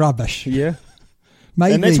 you've been rubbish. Yeah.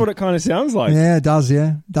 Maybe. And that's what it kind of sounds like. Yeah, it does,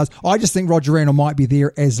 yeah. It does. I just think Roger Randall might be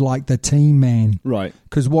there as like the team man. Right.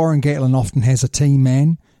 Because Warren Gatlin often has a team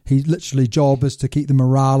man. His literally job is to keep the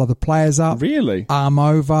morale of the players up. Really? Arm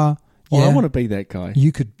over. Well, I want to be that guy.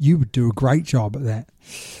 You would do a great job at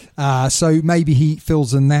that. So maybe he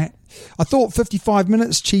fills in that. I thought 55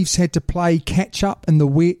 minutes, Chiefs had to play catch up in the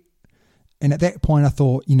wet. And at that point, I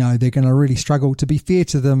thought, they're going to really struggle. To be fair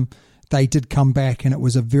to them, they did come back, and it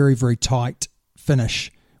was a very, very tight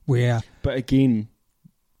finish. But again,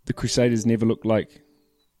 the Crusaders never looked like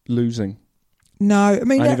losing. No, I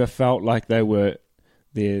mean, I never felt like they were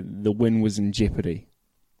the win was in jeopardy.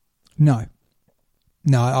 No,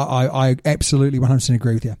 I absolutely 100%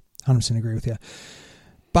 agree with you. 100% agree with you.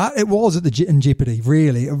 But it was in jeopardy.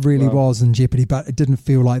 Really, it really was in jeopardy. But it didn't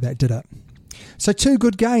feel like that, did it? So 2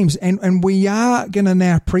 good games, and we are going to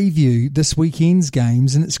now preview this weekend's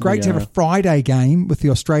games, and it's great to have a Friday game with the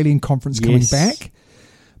Australian Conference coming back.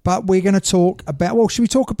 But we're going to talk about, should we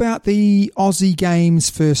talk about the Aussie games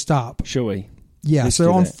first up? Shall we? Yeah, Let's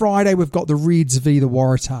so on Friday we've got the Reds v the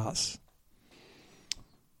Waratahs.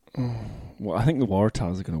 Well, I think the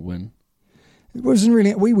Waratahs are going to win. It wasn't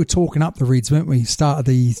really. We were talking up the Reds, weren't we? Start of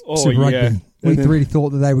the Super Rugby. We really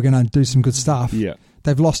thought that they were going to do some good stuff. Yeah.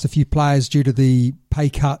 They've lost a few players due to the pay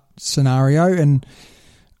cut scenario, and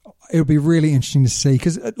it'll be really interesting to see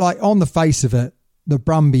because, like, on the face of it, the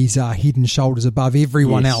Brumbies are head and shoulders above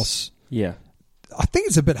everyone else. Yeah. I think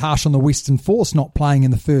it's a bit harsh on the Western Force not playing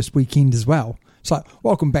in the first weekend as well. It's like,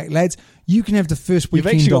 welcome back, lads. You can have the first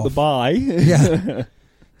weekend You've actually off. got the bye. Yeah.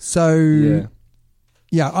 So,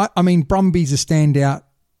 I mean, Brumbies, a standout,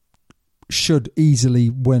 should easily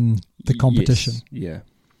win the competition. Yes.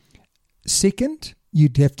 Yeah. Second,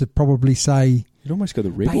 you'd have to probably say... You'd almost go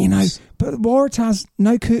the Rebels. But, but Waratahs,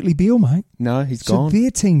 no Kurtley Beale, mate. No, he's so gone.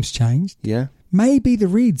 Their team's changed. Yeah. Maybe the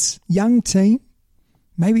Reds, young team,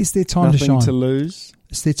 maybe it's their time to shine. Nothing to lose.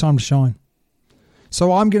 It's their time to shine.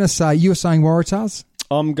 So I'm going to say, you're saying Waratahs?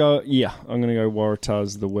 I'm going to go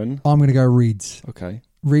Waratahs the win. I'm going to go Reds. Okay.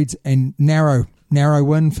 Reds, and narrow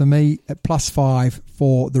win for me at +5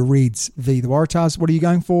 for the Reds v the Waratahs. What are you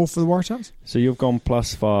going for the Waratahs? So you've gone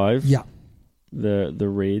 +5. Yeah. The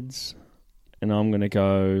Reds. And I'm going to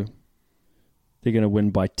go, they're going to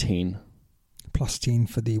win by 10. +10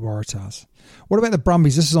 for the Waratahs. What about the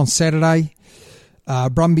Brumbies? This is on Saturday.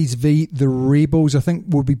 Brumbies v the Rebels. I think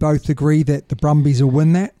we'll be both agree that the Brumbies will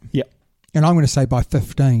win that. Yep. And I'm going to say by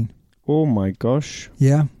 15. Oh my gosh.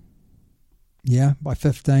 Yeah. Yeah, by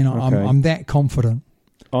 15. Okay. I'm that confident.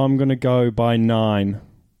 I'm going to go by 9.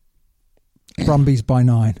 Brumbies by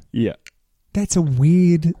 9. Yeah. That's a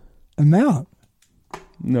weird amount.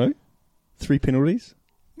 No. 3 penalties.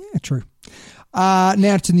 Yeah, true.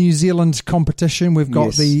 Now to New Zealand competition. We've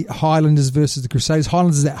got the Highlanders versus the Crusaders.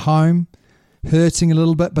 Highlanders at home, hurting a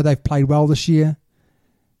little bit, but they've played well this year.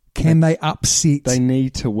 Can they upset? They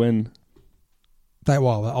need to win. They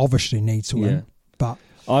obviously need to win. Yeah. But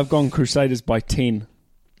I've gone Crusaders by 10.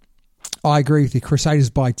 I agree with you. Crusaders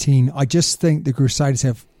by 10. I just think the Crusaders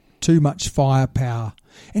have too much firepower.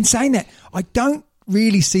 And saying that, I don't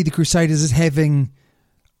really see the Crusaders as having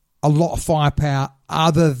a lot of firepower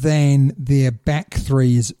other than their back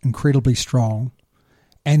three is incredibly strong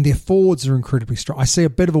and their forwards are incredibly strong. I see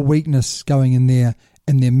a bit of a weakness going in their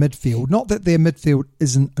midfield. Not that their midfield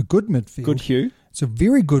isn't a good midfield. Good Hugh. It's a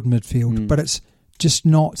very good midfield, but it's just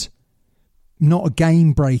not a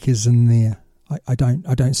game breakers in there. I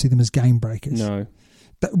don't see them as game breakers. No.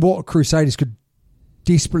 But what Crusaders could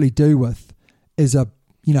desperately do with is a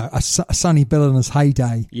Sonny Bill in his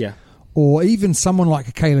heyday. Yeah. Or even someone like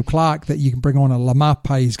a Caleb Clark that you can bring on, a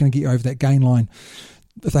Lamape who's going to get you over that gain line.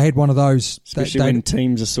 If they had one of those... Especially when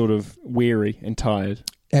teams are sort of weary and tired.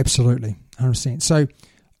 Absolutely, 100%. So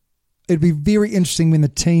it'd be very interesting when the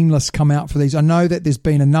team lists come out for these. I know that there's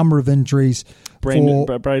been a number of injuries. Braden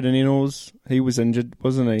Ennals, he was injured,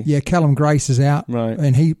 wasn't he? Yeah, Callum Grace is out. Right.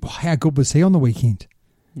 And how good was he on the weekend?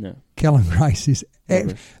 No. Callum Grace is...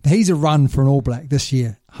 He's a run for an All Black this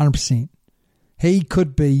year, 100%. He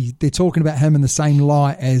could be, they're talking about him in the same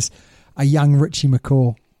light as a young Richie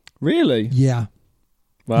McCaw. Really? Yeah.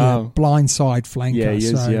 Wow. Yeah, blindside flanker. Yeah, he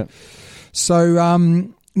is, yeah. So,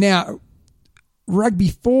 now, Rugby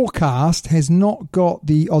Forecast has not got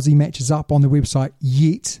the Aussie matches up on the website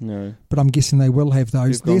yet. No. But I'm guessing they will have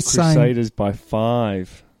those. They're saying Crusaders by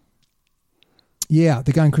 5. Yeah,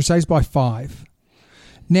 they're going Crusaders by 5.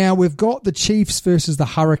 Now, we've got the Chiefs versus the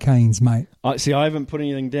Hurricanes, mate. I haven't put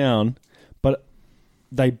anything down, but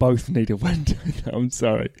they both need a win. I'm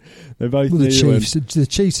sorry. They both need a win. The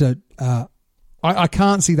Chiefs are... I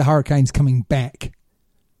can't see the Hurricanes coming back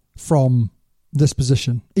from this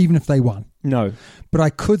position, even if they won. No. But I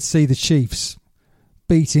could see the Chiefs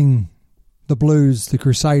beating the Blues, the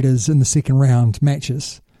Crusaders in the second round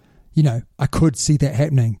matches. I could see that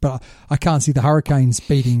happening, but I can't see the Hurricanes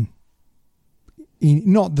beating...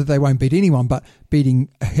 Not that they won't beat anyone, but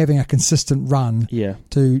having a consistent run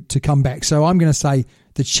to come back. So I'm going to say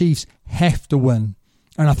the Chiefs have to win,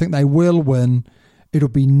 and I think they will win. It'll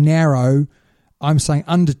be narrow. I'm saying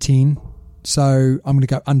under 10, so I'm going to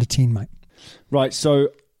go under 10, mate. Right, so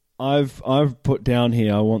I've put down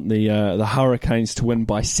here I want the Hurricanes to win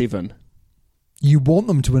by 7. You want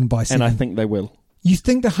them to win by 7? And I think they will. You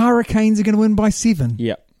think the Hurricanes are going to win by 7?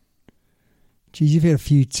 Yeah. Geez, you've had a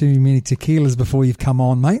few too many tequilas before you've come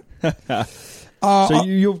on, mate. So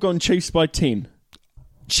you've gone Chiefs by 10?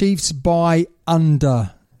 Chiefs by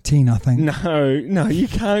under 10, I think. No, you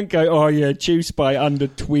can't go, Chiefs by under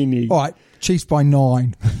 20. All right, Chiefs by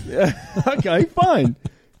 9. Okay, fine.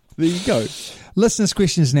 There you go. Listeners'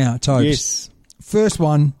 questions now, Tobes. Yes. First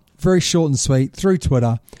one, very short and sweet, through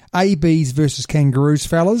Twitter. ABs versus Kangaroos,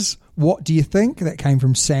 fellas. What do you think? That came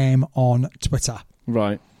from Sam on Twitter.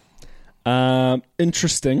 Right.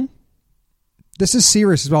 Interesting. This is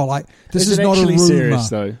serious as well. Like, this is it not a actually rumour. serious,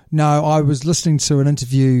 though? No, I was listening to an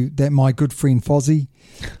interview that my good friend Fozzie,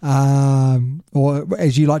 or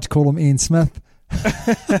as you like to call him, Ian Smith,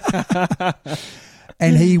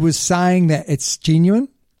 and he was saying that it's genuine,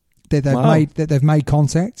 that they've made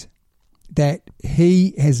contact, that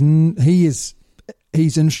he's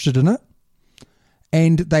interested in it,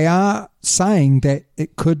 and they are saying that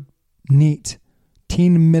it could net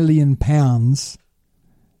 £10 million.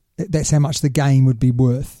 That's how much the game would be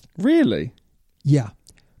worth. Really? Yeah.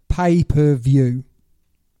 Pay per view.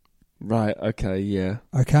 Right, okay, yeah.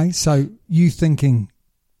 Okay, so you thinking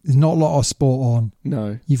there's not a lot of sport on.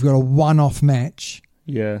 No. You've got a one-off match.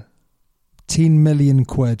 Yeah. 10 million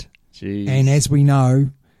quid. Jeez. And as we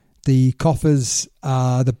know, the coffers,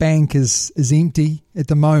 the bank is empty at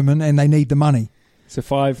the moment and they need the money. So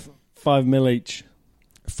five mil each.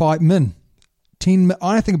 5 min. 10 mil,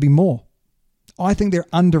 I don't think it'd be more. I think they're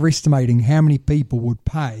underestimating how many people would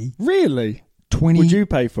pay. Really? 20. Would you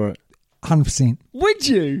pay for it? 100%. Would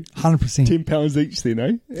you? 100%. £10 each then,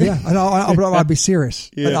 eh? Yeah, I'd be serious.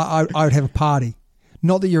 Yeah. I would have a party.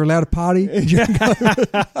 Not that you're allowed to party during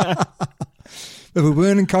COVID. If we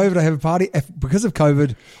weren't in COVID, I'd have a party. Because of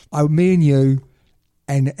COVID, me and you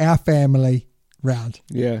and our family round.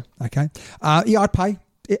 Yeah. Okay. I'd pay.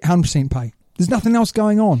 100% pay. There's nothing else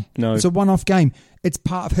going on. No. It's a one-off game. It's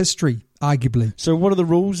part of history, arguably. So what are the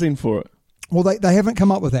rules then for it? Well, they haven't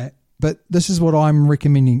come up with that. But this is what I'm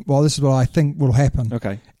recommending. Well, this is what I think will happen.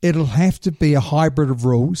 Okay. It'll have to be a hybrid of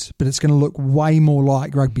rules, but it's going to look way more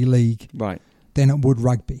like rugby league than it would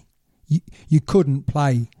rugby. You couldn't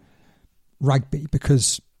play rugby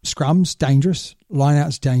because scrum's dangerous,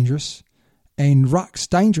 line-out's dangerous, and ruck's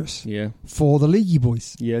dangerous for the leaguey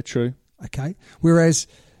boys. Yeah, true. Okay. Whereas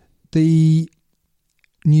the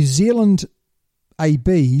New Zealand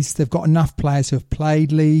ABs, they've got enough players who have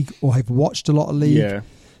played league or have watched a lot of league. Yeah.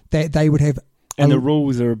 That they would have... And the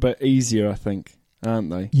rules are a bit easier, I think, aren't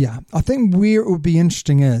they? Yeah. I think where it would be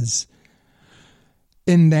interesting is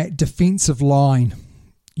in that defensive line,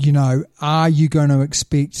 are you going to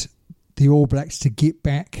expect the All Blacks to get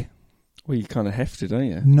back? Well, you kind of have to, don't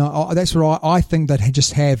you? No, that's what I think they'd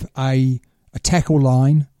just have a tackle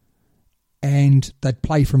line and they'd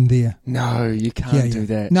play from there. No, you can't do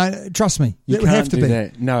that. No, trust me. You it would have to do be.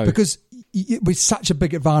 That. No. Because it was such a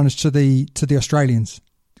big advantage to the Australians.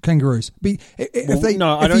 Kangaroos. I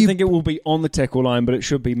don't think it will be on the tackle line, but it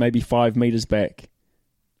should be maybe 5 metres back.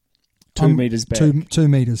 2 metres back. 2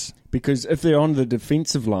 metres. Because if they're on the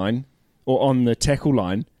defensive line or on the tackle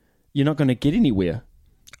line, you're not going to get anywhere.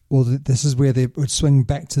 Well, this is where they would swing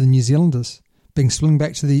back to the New Zealanders. Being swung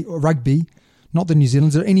back to the rugby, not the New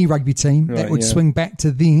Zealanders, or any rugby team, that would swing back to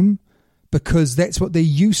them because that's what they're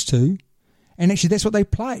used to. And actually, that's what they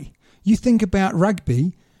play. You think about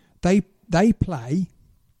rugby, they play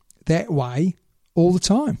that way all the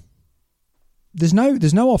time. There's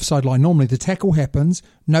no offside line. Normally the tackle happens,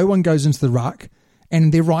 no one goes into the ruck,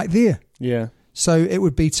 and they're right there. Yeah. So it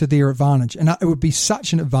would be to their advantage. And it would be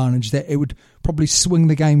such an advantage that it would probably swing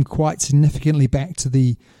the game quite significantly back to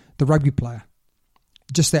the rugby player.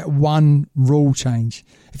 Just that one rule change.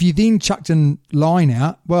 If you then chucked in line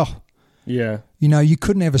out, well, you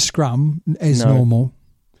couldn't have a scrum as normal.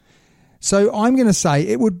 So I'm going to say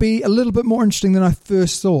it would be a little bit more interesting than I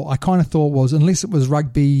first thought. I kind of thought was, unless it was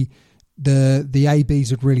rugby, the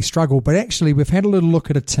ABs would really struggle. But actually, we've had a little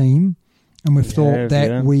look at a team, and we've thought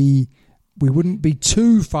that we wouldn't be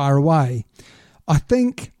too far away. I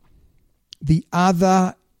think the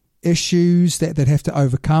other issues that they'd have to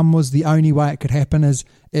overcome was the only way it could happen is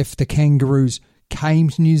if the Kangaroos came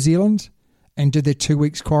to New Zealand and did their 2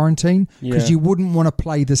 weeks quarantine, because you wouldn't want to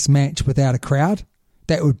play this match without a crowd.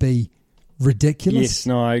 That would be ridiculous. Yes,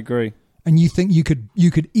 no, I agree. And you think you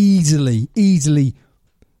could easily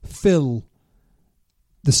fill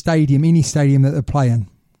the stadium, any stadium that they're playing,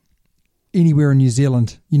 anywhere in New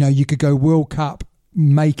Zealand. You could go World Cup,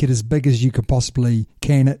 make it as big as you could possibly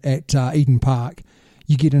can at Eden Park.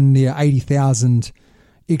 You get in there 80,000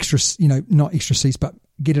 extra, not extra seats, but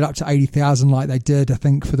get it up to 80,000 like they did, I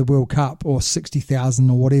think, for the World Cup, or 60,000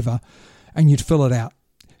 or whatever, and you'd fill it out.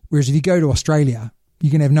 Whereas if you go to Australia, you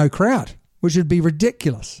can have no crowd, which would be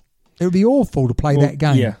ridiculous. It would be awful to play that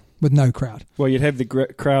game with no crowd. Well, you'd have the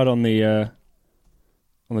crowd on the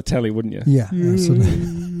telly, wouldn't you? Yeah, absolutely.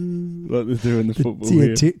 Like they do in the football.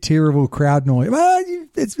 Yeah, terrible crowd noise. Well,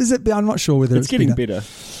 I'm not sure whether it's getting better.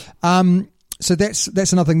 So that's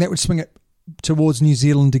another thing that would swing it towards New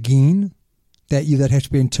Zealand again. They'd have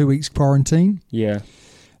to be in 2 weeks quarantine. Yeah.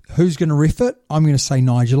 Who's going to ref it? I'm going to say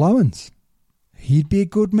Nigel Owens. He'd be a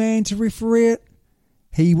good man to referee it.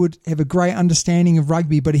 He would have a great understanding of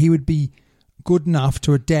rugby, but he would be good enough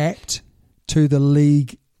to adapt to the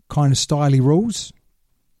league kind of styly rules.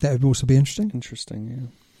 That would also be interesting. Interesting,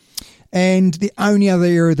 yeah. And the only other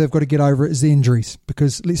area they've got to get over is the injuries,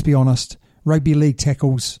 because let's be honest, rugby league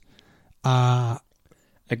tackles are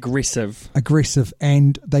aggressive,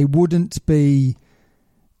 and they wouldn't be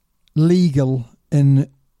legal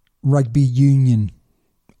in rugby union.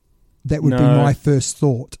 That would be my first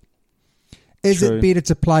thought. Is True. it better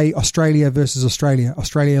to play Australia versus Australia,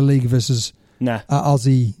 Australia League versus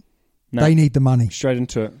Aussie? Nah. They need the money. Straight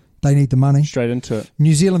into it. They need the money. Straight into it.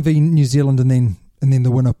 New Zealand v New Zealand, and then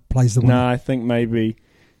the winner plays the winner. No, I think maybe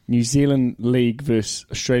New Zealand League versus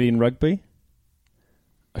Australian Rugby.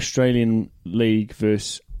 Australian League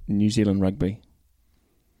versus New Zealand Rugby.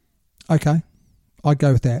 Okay, I'd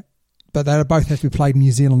go with that. But they both have to be played in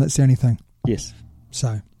New Zealand. That's the only thing. Yes.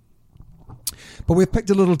 So, but we've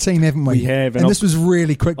picked a little team, haven't we? We have, and this was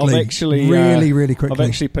really quickly. I've actually really quickly. I've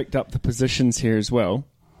actually picked up the positions here as well.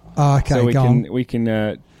 Oh, okay, so we go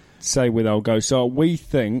can say where they'll go. So we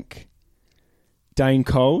think Dane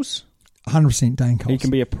Coles. 100% Dane Coles. He can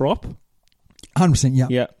be a prop. 100%, yeah.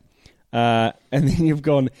 Yeah. And then you've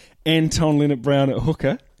gone Anton Leonard-Brown at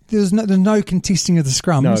hooker. There's no contesting of the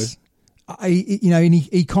scrums. No. And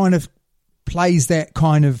he kind of plays that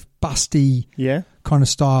kind of busty kind of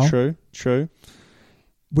style. True.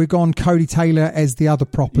 We've gone Cody Taylor as the other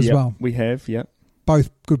prop as well. We have, yeah.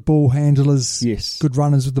 Both good ball handlers. Yes. Good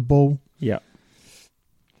runners with the ball. Yeah.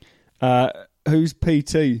 Who's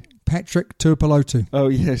PT? Patrick Tuipulotu. Oh,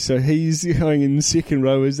 yeah. So he's going in the second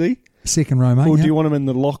row, is he? Second row, mate. Or do you want him in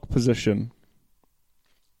the lock position?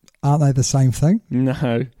 Aren't they the same thing?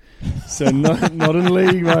 No. So not in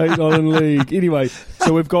league, mate. Not in league. Anyway,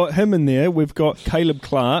 so we've got him in there. We've got Caleb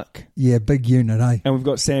Clark. Yeah, big unit, eh? And we've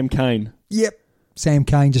got Sam Cane. Yep. Sam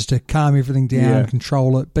Cane, just to calm everything down,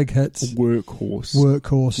 control it, big hits.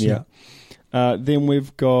 Workhorse, yeah. Then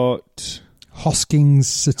we've got Hoskins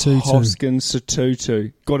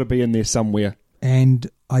Satutu. Got to be in there somewhere. And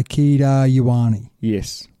Aikida Ioane.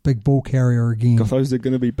 Yes. Big ball carrier again. God, those are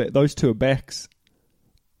going to be those two are backs.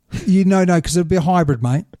 No, because it'll be a hybrid,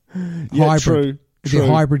 mate. Yeah, hybrid. True. It'll be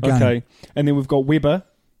a hybrid game. Okay. And then we've got Weber.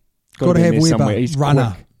 Got to have Weber. Somewhere. He's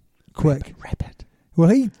runner. Quick. Rapid. Well,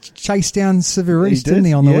 he chased down Severis, didn't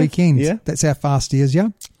he, on the weekend? Yeah. That's how fast he is, yeah.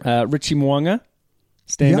 Richie Mwanga,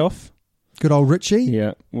 standoff. Yep. Good old Richie.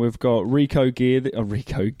 Yeah. We've got Rico Gear.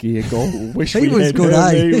 Rico Gear goal. Wish he was good,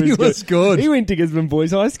 eh? He was good. He went to Gisborne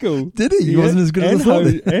Boys High School. Did he? He wasn't as good as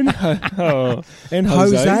I thought. And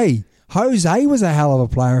Jose. Jose was a hell of a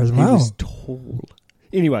player as well. He was tall.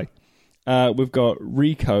 Anyway, we've got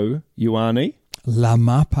Rico Ioane.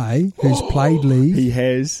 Lamape, who's played league.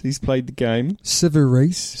 He's played the game.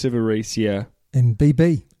 Severis, yeah. And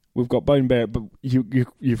BB. We've got Bone Barrett, but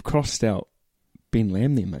you've crossed out Ben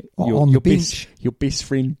Lamb there, mate. On the bench. Your best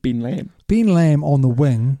friend, Ben Lamb. Ben Lamb on the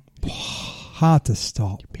wing. Hard to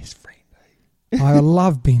stop. Your best friend, eh? I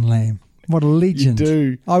love Ben Lamb. What a legend. You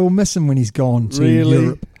do. I will miss him when he's gone to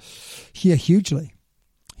Europe. Yeah, hugely.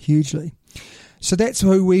 So that's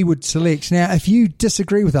who we would select. Now, if you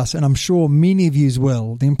disagree with us, and I'm sure many of you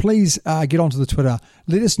will, then please get onto the Twitter.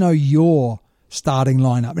 Let us know your starting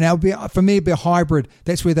lineup. Now, for me, it'd be a hybrid.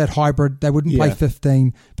 That's where that hybrid, they wouldn't play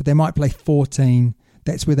 15, but they might play 14.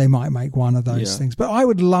 That's where they might make one of those things. But I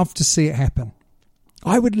would love to see it happen.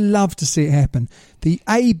 The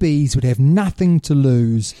ABs would have nothing to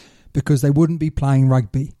lose because they wouldn't be playing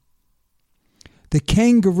rugby. The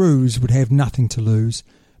Kangaroos would have nothing to lose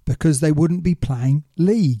because they wouldn't be playing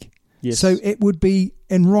league. Yes. So it would be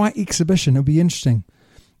in right exhibition. It would be interesting.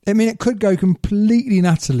 I mean, it could go completely and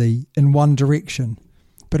utterly in one direction,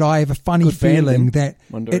 but I have a funny feeling that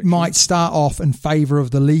it might start off in favour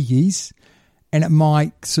of the leagueies and it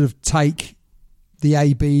might sort of take the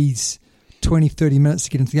ABs 20, 30 minutes to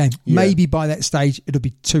get into the game. Yeah. Maybe by that stage it'll be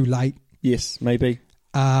too late. Yes, maybe.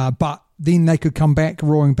 But then they could come back,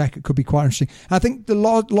 roaring back. It could be quite interesting. I think the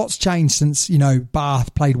lot's changed since,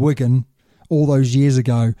 Bath played Wigan all those years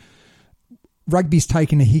ago. Rugby's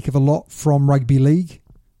taken a heck of a lot from rugby league,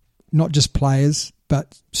 not just players,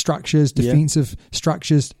 but structures, defensive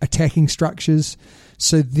structures, attacking structures.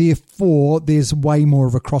 So therefore, there's way more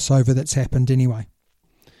of a crossover that's happened anyway.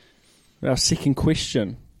 Our second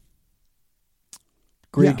question.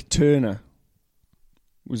 Greg Turner.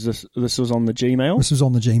 This was on the Gmail? This was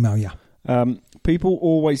on the Gmail, yeah. People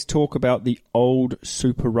always talk about the old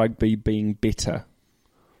Super Rugby being better.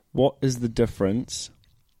 What is the difference,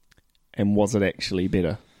 and was it actually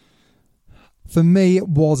better? For me, it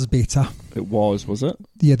was better. It was it?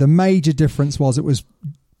 Yeah, the major difference was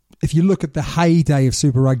if you look at the heyday of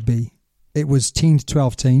Super Rugby, it was 10 to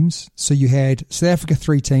 12 teams. So you had South Africa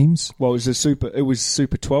 3 teams. Well, it was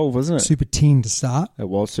Super 12, wasn't it? Super 10 to start. It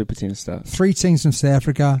was Super 10 to start. 3 teams from South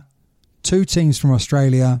Africa, 2 teams from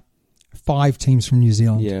Australia, 5 teams from New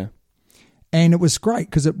Zealand. Yeah. And it was great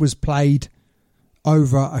because it was played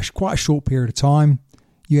over quite a short period of time.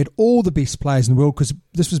 You had all the best players in the world because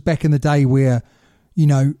this was back in the day where, you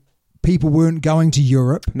know, people weren't going to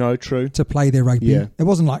Europe. No, true. To play their rugby. Yeah. It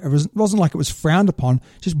wasn't like it was frowned upon.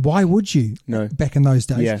 Just why would you? No. Back in those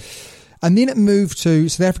days. Yeah. And then it moved to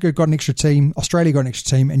South Africa got an extra team, Australia got an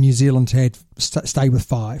extra team, and New Zealand had stayed with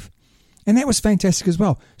 5. And that was fantastic as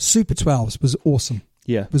well. Super 12s was awesome.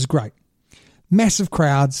 Yeah. It was great. Massive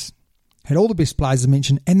crowds, had all the best players I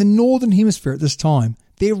mentioned, and the Northern Hemisphere at this time,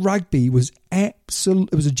 their rugby was it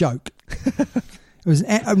was a joke. It was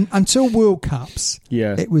until World Cups.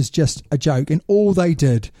 Yeah. It was just a joke, and all they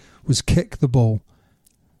did was kick the ball,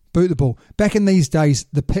 boot the ball. Back in these days,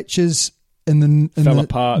 the pitches in the Fell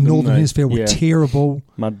apart, Northern Hemisphere were terrible.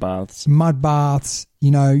 Mud baths.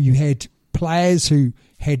 You know, you had players who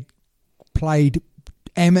had played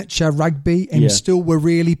amateur rugby and still were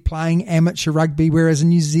really playing amateur rugby, whereas in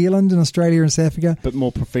New Zealand and Australia and South Africa, But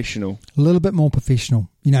more professional. a little bit more professional.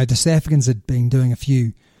 You know, the South Africans had been doing a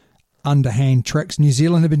few underhand tricks. New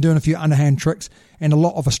Zealand had been doing a few underhand tricks, and a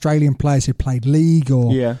lot of Australian players who played league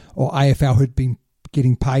or AFL who'd been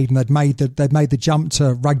getting paid, and they'd made the jump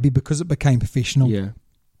to rugby because it became professional. Yeah.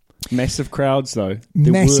 Massive crowds though.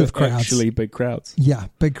 Massive were crowds. Actually big crowds. Yeah,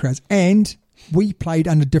 big crowds. And we played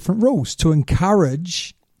under different rules to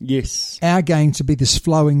encourage our game to be this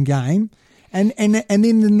flowing game. And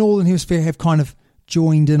then the Northern Hemisphere have kind of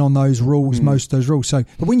joined in on those rules, most of those rules. So,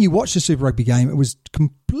 but when you watch the Super Rugby game, it was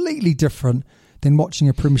completely different than watching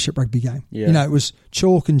a Premiership Rugby game. Yeah. You know, it was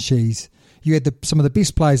chalk and cheese. You had some of the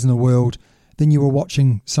best players in the world. Then you were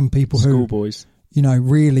watching some people who, Schoolboys. you know,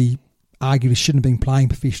 really arguably shouldn't have been playing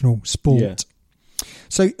professional sport. Yeah.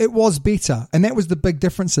 So it was better, and that was the big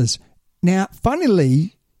differences. Now,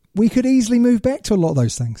 funnily, we could easily move back to a lot of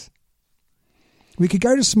those things. We could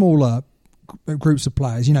go to smaller groups of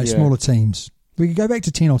players, you know, smaller teams. We could go back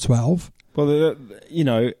to 10 or 12. Well, you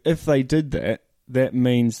know, if they did that, that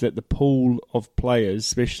means that the pool of players,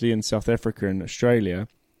 especially in South Africa and Australia,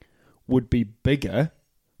 would be bigger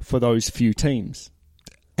for those few teams.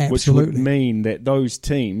 Absolutely. Which would mean that those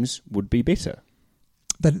teams would be better.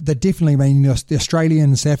 That definitely mean the Australian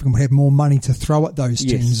and South African would have more money to throw at those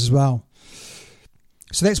teams as well.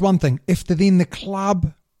 So that's one thing. If the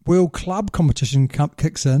World Club competition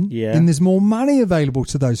kicks in, then there's more money available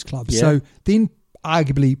to those clubs. Yeah. So then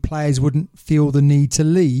arguably players wouldn't feel the need to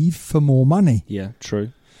leave for more money. Yeah,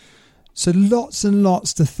 true. So lots and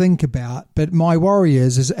lots to think about. But my worry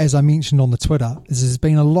is as I mentioned on the Twitter, is there's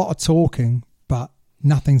been a lot of talking, but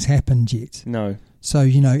nothing's happened yet. No. So,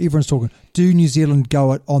 you know, everyone's talking, do New Zealand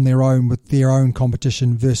go it on their own with their own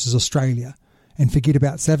competition versus Australia and forget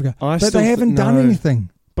about South Africa? But they haven't done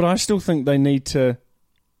anything. But I still think they need to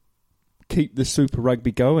keep the Super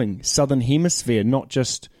Rugby going. Southern Hemisphere, not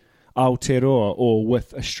just Aotearoa or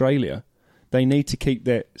with Australia. They need to keep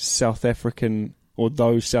that South African or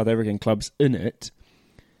those South African clubs in it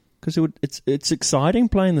because it's exciting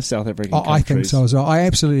playing the South African countries. I think so as well. I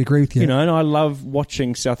absolutely agree with you. You know, and I love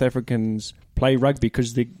watching South Africans play rugby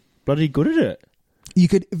because they're bloody good at it. You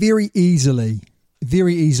could very easily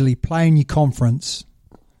play in your conference,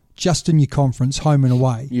 just in your conference, home and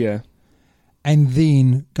away. Yeah. And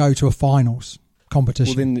then go to a finals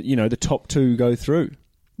competition. Well, then, you know, the top 2 go through.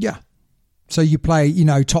 Yeah. So you play, you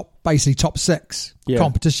know, top 6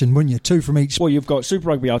 competition, wouldn't you? 2 from each. Well, you've got Super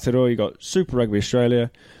Rugby Aotearoa, you've got Super Rugby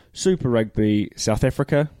Australia, Super Rugby South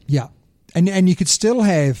Africa. Yeah. And you could still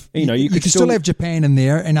have, you could still have Japan in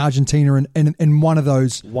there and Argentina in one of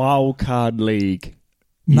those. Wild card league.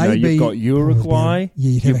 Maybe you've got Uruguay.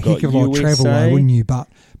 You'd have a heck of a lot of travel though, wouldn't you? But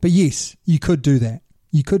yes, you could do that.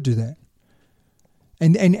 You could do that.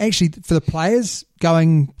 And actually, for the players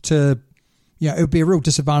going to, it would be a real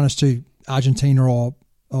disadvantage to Argentina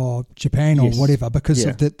or Japan or whatever because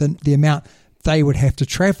of the amount they would have to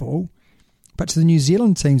travel. But to the New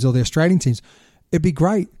Zealand teams or the Australian teams, it'd be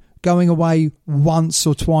great going away once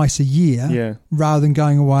or twice a year rather than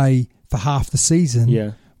going away for half the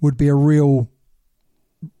season would be a real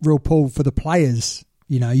pull for the players.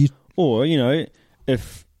 Or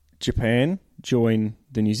if Japan join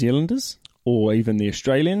the New Zealanders or even the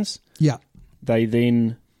Australians, they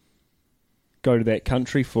then go to that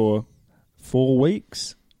country for 4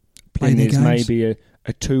 weeks. Play then there's games. maybe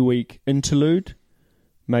a 2-week interlude.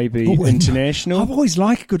 Maybe international. I've always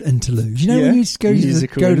liked a good interlude. When you go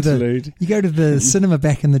to the cinema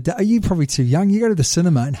back in the day. You're probably too young. You go to the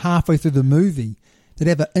cinema and halfway through the movie, They'd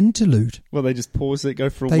have an interlude. Well, they just pause it, go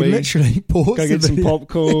for a They wee. literally pause Go the get some video.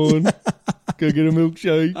 popcorn. Go get a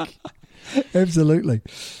milkshake. Absolutely.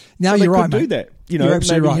 Now Well, they you're right, could do mate. that. You You're know,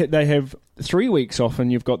 absolutely maybe right. they have 3 weeks off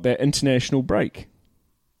and you've got that international break.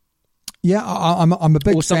 Yeah, I'm a big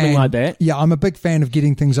fan. Or something like that. Yeah, I'm a big fan of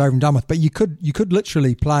getting things over and done with. But you could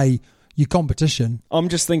literally play your competition, I'm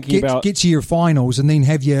just thinking about... get to your finals, and then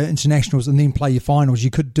have your internationals, and then play your finals.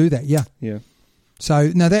 You could do that. Yeah. Yeah.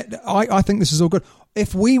 So now that I think this is all good.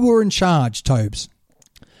 If we were in charge, Tobes,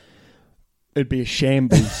 It'd be a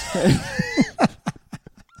shambles.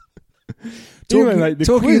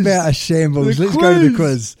 talking quiz. about a shambles, The let's go to the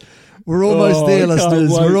quiz. quiz. We're almost there, I can't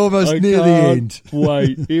listeners. wait. We're almost I near the can't end.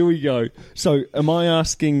 Wait, here we go. So, am I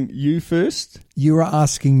asking you first? You are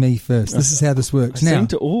asking me first. This is how this works. I Now, seem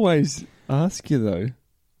to always ask you though.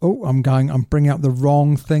 I'm bringing up the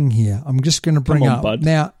wrong thing here. I'm just going to bring Come on, up bud.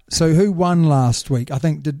 now. So who won last week? I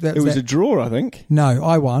think It was a draw, I think. no.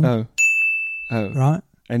 I won. Oh, Right,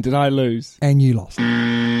 and did I lose? and you lost.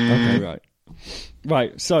 Okay,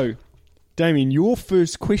 right. So, Damien, your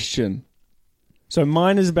first question. So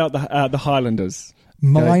mine is about the Highlanders.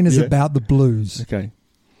 Mine is yeah. about the Blues. Okay.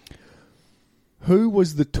 Who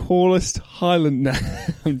was the tallest Highlander?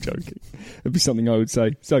 I'm joking. It'd be something I would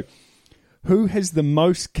say. So, who has the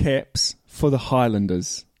most caps for the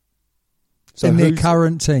Highlanders? So in their who's-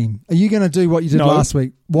 current team. Are you going to do what you did No. last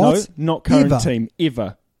week? What? No, not current Ever? team,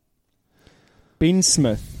 ever. Ben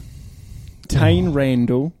Smith, Tane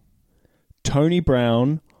Randall, Tony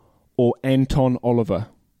Brown, or Anton Oliver?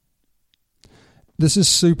 This is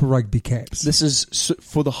Super Rugby caps. This is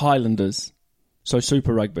for the Highlanders. So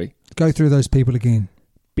Super Rugby. Go through those people again.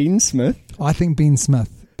 Ben Smith, I think Ben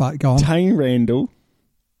Smith, but go on. Tane Randall,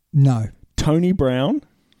 No. Tony Brown,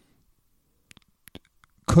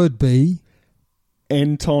 Could be.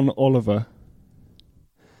 Anton Oliver.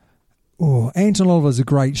 Oh, Anton Oliver's a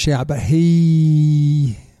great shout, but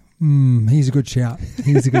he's a good shout.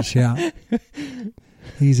 He's a good shout.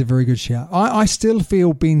 He's a very good shout. I still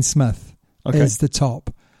feel Ben Smith is the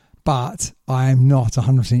top, but I am not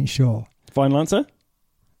 100% sure. Final answer?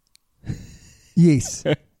 Yes.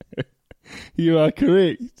 You are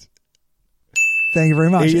correct. Thank you very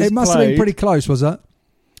much. He has It must have been played- pretty close, was it?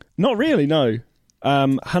 Not really, no.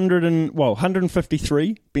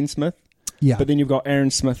 153, Ben Smith. Yeah. But then you've got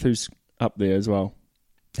Aaron Smith, who's up there as well.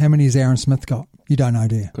 How many has Aaron Smith got? You don't know,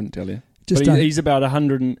 do you? Couldn't tell you. Just But don't. he's about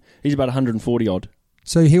 100. He's about 140 odd.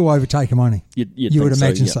 So he'll overtake him, won't he? You'd would think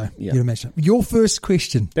imagine yeah, so. yeah. You'd imagine. Your first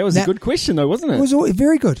question. That was Now, a good question, though, wasn't it? It was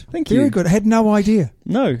very good. Thank Very you. good. I had no idea.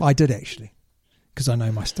 No. I did actually, because I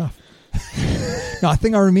know my stuff. No, I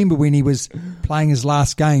think I remember when he was playing his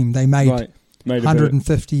last game. They made Right. Made a bit.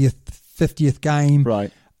 150th game.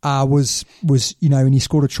 Right. Was and he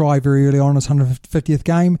scored a try very early on his 150th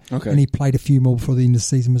game. Okay. And he played a few more before the end of the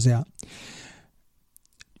season was out.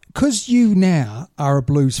 Because you now are a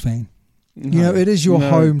Blues fan, it is your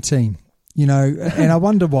home team. And I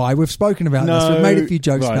wonder why. We've spoken about this. We've made a few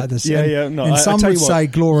jokes right. about this. Yeah, and, yeah. No, and I some tell would you what, say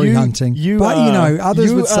glory hunting.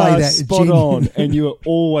 Others would say that spot on, and you are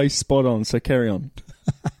always spot on. So carry on.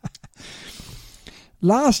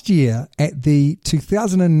 Last year at the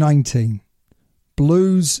 2019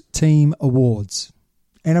 Blues Team Awards,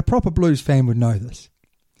 and a proper Blues fan would know this,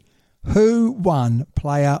 who won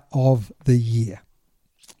Player of the Year?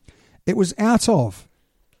 It was out of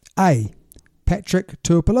A. Patrick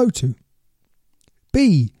Tuipulotu,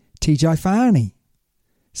 B. TJ Faiani,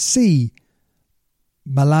 C.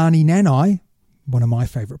 Malani Nanai, one of my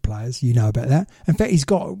favourite players, you know about that. In fact, he's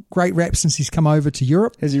got great rap since he's come over to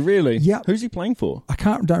Europe. Has he really? Yeah. Who's he playing for?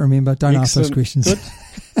 Don't remember. Don't ask those Excellent. questions.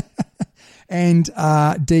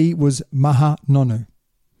 And D was Maha Nonu.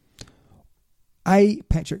 A.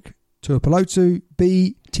 Patrick Tuipulotu.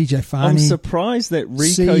 B. TJ Faiani. I'm surprised that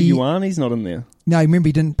Rico C- Ioane's not in there. No, remember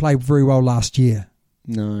he didn't play very well last year.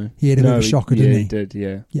 No. He had a bit of a shocker, didn't he? He did,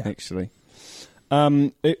 yeah. Yeah. Actually.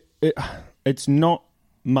 It's not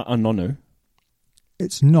Ma'anonu.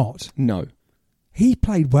 It's not. No. He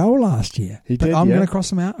played well last year. He but did, I'm yeah. going to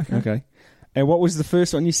cross him out. Okay. Okay. And what was the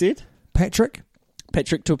first one you said? Patrick.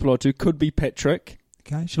 Patrick Tuipulotu. Could be Patrick.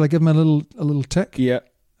 Okay. Shall I give him a little tick? Yeah.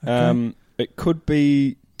 Okay. It could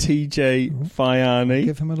be TJ Faiani.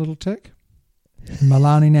 Give him a little tick.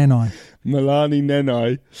 Malani Nanai. Malani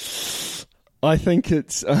Nanai. I think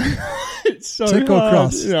it's it's so Tick or hard.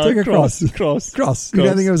 cross? No, Tick or cross? Cross. Cross. You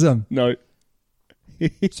don't think it was him? No.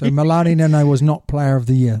 So Malani Nanai was not Player of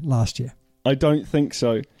the Year last year. I don't think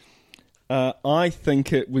so. I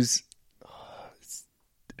think it was.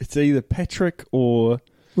 It's either Patrick or.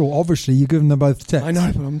 Well, obviously you're giving them both ticks. I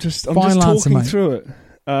know, but I'm just Final answer, talking mate. through it.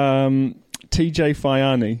 TJ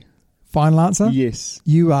Faiani. Final answer? Yes.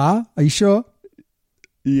 You are? Are you sure?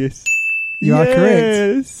 Yes. You are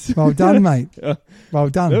correct. Yes. Well done, mate. Well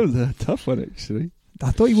done. That was a tough one, actually.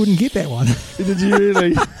 I thought you wouldn't get that one. Did you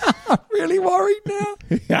really? I'm really worried now.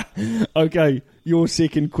 Yeah. Okay, your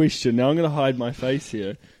second question. Now I'm going to hide my face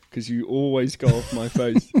here because you always go off my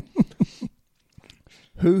face.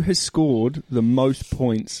 Who has scored the most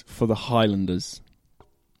points for the Highlanders?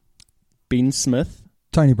 Ben Smith?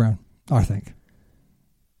 Tony Brown, I think.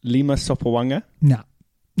 Lima Sopawanga? No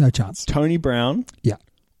chance. Tony Brown? Yeah.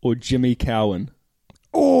 Or Jimmy Cowan?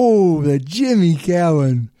 Oh, the Jimmy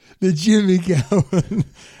Cowan. The Jimmy Cowan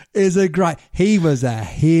is a great... He was a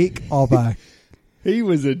heck of a... He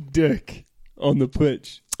was a dick on the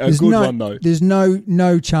pitch. A good one, though. There's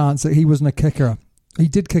no chance that he wasn't a kicker. He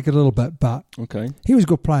did kick a little bit, but okay. He was a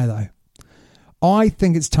good player, though. I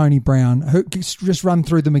think it's Tony Brown. Just run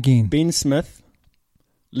through them again. Ben Smith,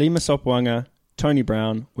 Lima Sopawanga, Tony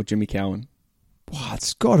Brown, or Jimmy Cowan? Wow,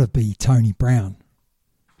 it's got to be Tony Brown.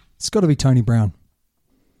 It's got to be Tony Brown.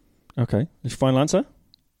 Okay. Is your final answer?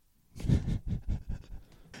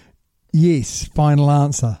 Yes, final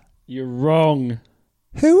answer. You're wrong.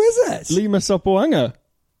 Who is it? Lima Sopawanga.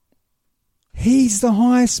 He's the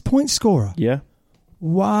highest point scorer. Yeah.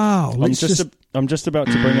 Wow. I'm just about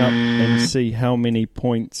to bring up and see how many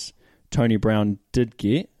points Tony Brown did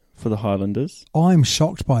get for the Highlanders. I'm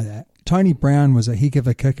shocked by that. Tony Brown was a heck of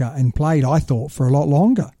a kicker and played, I thought, for a lot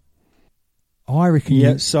longer. I reckon.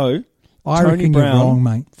 Yeah, so I Tony reckon Brown you're wrong,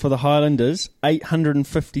 mate. For the Highlanders,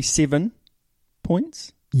 857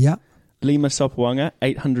 points. Yeah. Lima Sopawanga,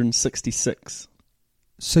 866.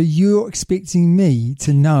 So you're expecting me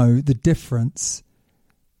to know the difference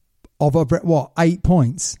of, 8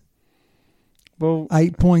 points? Well,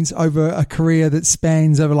 8 points over a career that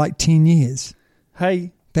spans over like 10 years.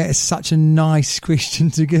 Hey. That is such a nice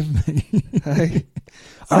question to give me. Hey.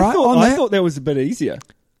 I thought that was a bit easier.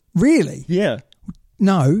 Really? Yeah.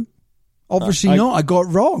 No. Obviously not. I got it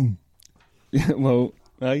wrong. Yeah, well,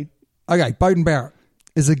 hey. Okay, Bowden Barrett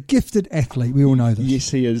is a gifted athlete. We all know this. Yes,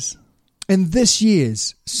 he is. In this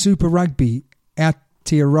year's Super Rugby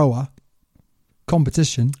Aotearoa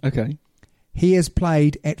competition, okay, he has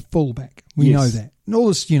played at fullback. We know that. And all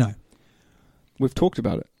this, We've talked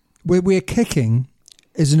about it. Where kicking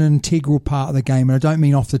is an integral part of the game, and I don't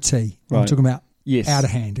mean off the tee. Right. I'm talking about out of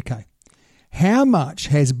hand. Okay. How much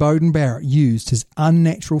has Bowden Barrett used his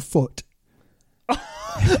unnatural foot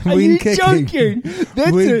Are you joking?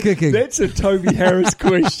 That's a Toby Harris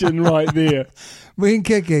question right there. When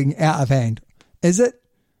kicking out of hand, is it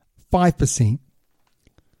 5%?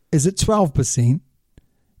 Is it 12%?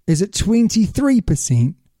 Is it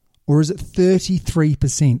 23%? Or is it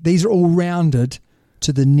 33%? These are all rounded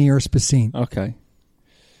to the nearest percent. Okay.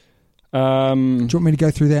 Do you want me to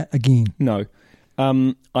go through that again? No.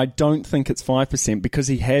 I don't think it's 5% because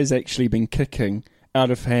he has actually been kicking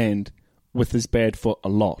out of hand with his bad foot a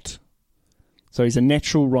lot. So he's a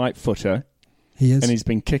natural right footer. He is. And he's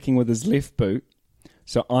been kicking with his left boot.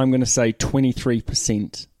 So I'm going to say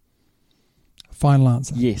 23%. Final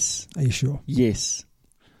answer. Yes. Are you sure? Yes.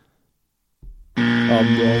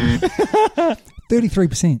 I'm wrong.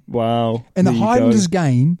 33%. Wow. In the Highlanders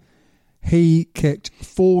game, he kicked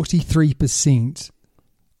 43%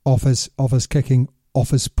 off his kicking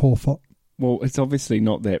off his poor foot. Well, it's obviously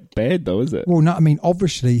not that bad though, is it? Well, no, I mean,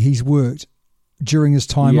 obviously he's worked during his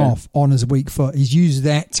time off on his weak foot. He's used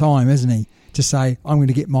that time, hasn't he, to say, I'm going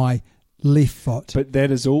to get my left foot. But that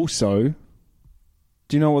is also,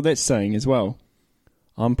 do you know what that's saying as well?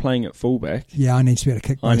 I'm playing at fullback. Yeah, I need to be able to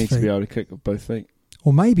kick both feet. I need to be able to kick with both feet.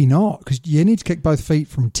 Or maybe not, because you need to kick both feet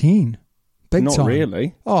from 10. Big not time. Not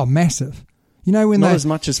really. Oh, massive. You know when not as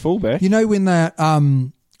much as fullback. You know when they're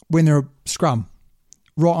a scrum,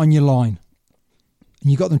 right on your line,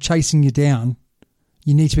 and you got them chasing you down,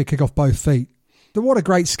 you need to be able to kick off both feet. But what a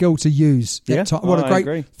great skill to use. What a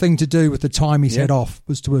great thing to do with the time he's had off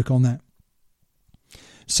was to work on that.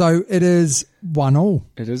 So it is 1-1.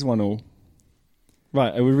 It is 1-1.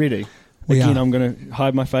 Right, are we ready? We Again, are. I'm going to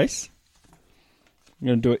hide my face. I'm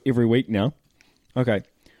going to do it every week now. Okay.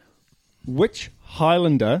 Which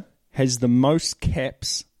Highlander has the most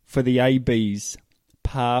caps for the ABs,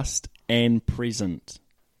 past and present?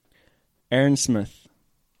 Aaron Smith,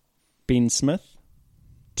 Ben Smith,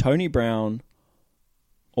 Tony Brown,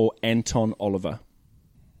 or Anton Oliver?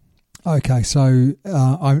 Okay, so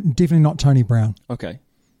I'm definitely not Tony Brown. Okay.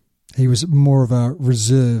 He was more of a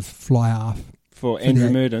reserve fly half. For Andrew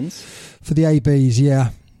Murdens? For the ABs, yeah.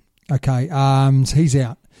 Okay, so he's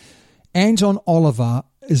out. Anton Oliver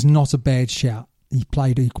is not a bad shout. He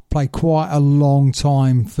played quite a long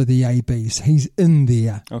time for the ABs. He's in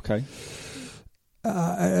there. Okay.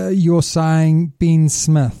 You're saying Ben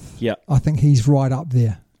Smith. Yeah. I think he's right up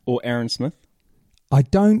there. Or Aaron Smith. I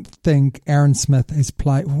don't think Aaron Smith has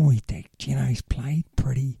played. Oh, he's played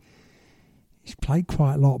pretty. He's played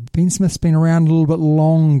quite a lot. Ben Smith's been around a little bit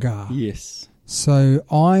longer. Yes. So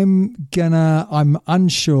I'm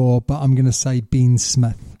unsure, but I'm gonna say Ben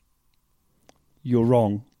Smith. You're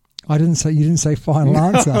wrong. You didn't say final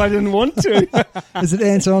answer. I didn't want to. Is it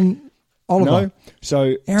Anton Oliver? No.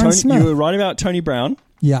 So Aaron Smith. You were right about Tony Brown.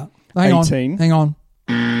 Yeah. Hang 18. Hang on.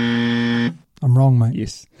 I'm wrong, mate.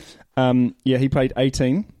 Yes. He played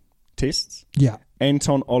 18 tests. Yeah.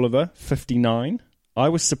 Anton Oliver, 59. I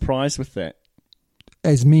was surprised with that.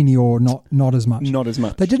 As many or not as much? Not as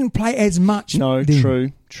much. They didn't play as much. No,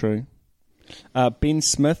 then. true. Ben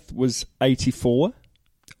Smith was 84.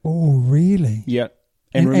 Oh, really? Yeah.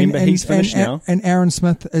 And remember, he's finished now. And Aaron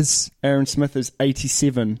Smith is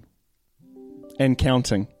 87 and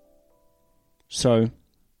counting. So,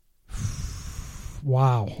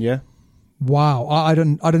 wow. Yeah. Wow. I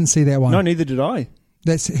didn't see that one. No, neither did I.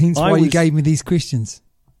 That's hence why you gave me these questions.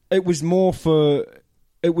 It was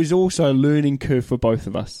it was also a learning curve for both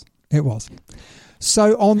of us. It was.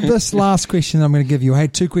 So on this last question I'm going to give you, I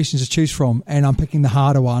had two questions to choose from, and I'm picking the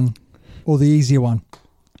harder one or the easier one.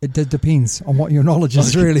 It depends on what your knowledge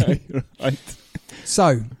is, really. Right.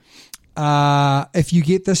 So, if you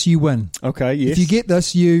get this, you win. Okay, yes. If you get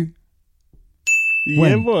this, you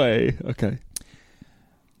win. Yeah, boy. Okay.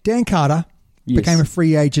 Dan Carter became a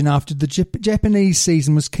free agent after the Japanese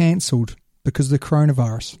season was cancelled because of the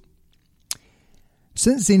coronavirus.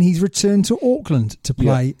 Since then, he's returned to Auckland to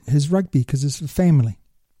play his rugby because of his family.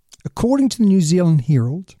 According to the New Zealand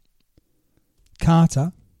Herald,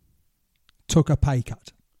 Carter took a pay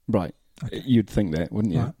cut. Right. Okay. You'd think that,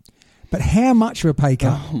 wouldn't you? Right. But how much of a pay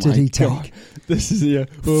cut did he take? God. This is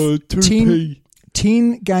 2p.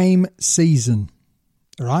 10-game season.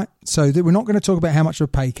 All right? So we're not going to talk about how much of a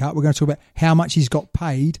pay cut. We're going to talk about how much he's got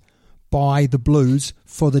paid by the Blues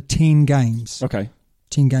for the 10 games. Okay.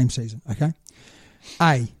 10-game season. Okay?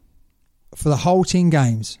 For the whole 10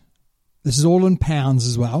 games, this is all in pounds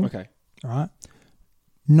as well. Okay. All right?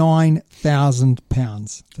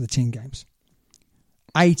 £9,000 for the 10 games.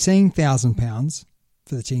 £18,000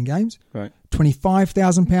 for the 10 games. Right.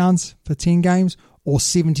 £25,000 for 10 games, or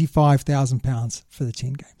 £75,000 for the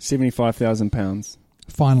 10 games. £75,000.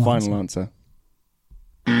 Final answer.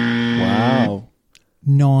 Wow.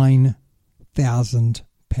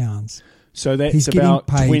 £9,000. So that's He's about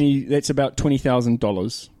paid.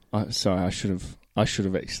 $20,000. Sorry, I should have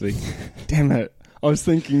actually. Damn it! I was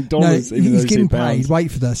thinking dollars. No, even he's though getting pounds. paid.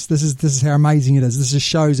 Wait for this. This is how amazing it is. This just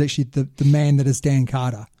shows actually the man that is Dan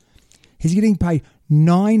Carter. He's getting paid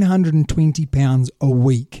 £920 a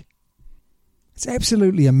week. It's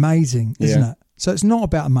absolutely amazing, isn't it? So it's not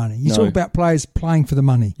about money. You talk about players playing for the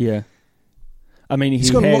money. Yeah. I mean, he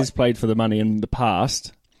has played for the money in the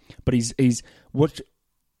past, but he's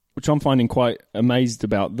which I'm finding quite amazed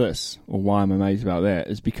about this, or why I'm amazed about that,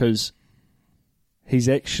 is because he's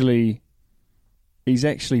actually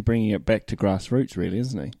bringing it back to grassroots, really,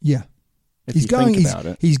 isn't he? Yeah. He's going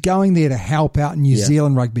there to help out New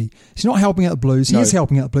Zealand rugby. He's not helping out the Blues. He is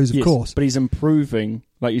helping out the Blues, of course. But he's improving,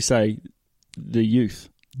 like you say, the youth.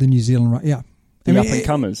 The New Zealand rugby, yeah. The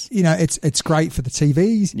up-and-comers. It's great for the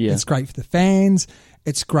TVs. Yeah. It's great for the fans.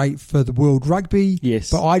 It's great for the World Rugby. Yes.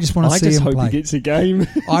 But I just want to see him play. I just hope he gets a game.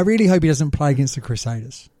 I really hope he doesn't play against the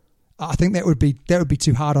Crusaders. I think that would be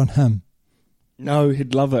too hard on him. No,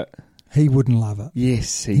 he'd love it. He wouldn't love it.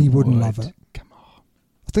 Yes, he wouldn't love it. Come on.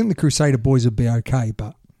 I think the Crusader boys would be okay,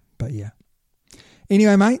 but yeah.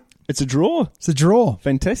 Anyway, mate. It's a draw.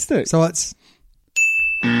 Fantastic. So it's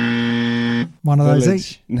one of those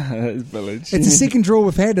each. No, it's Village. It's the second draw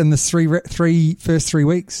we've had in the first 3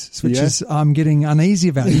 weeks, which is I'm getting uneasy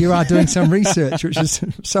about. You are doing some research, which is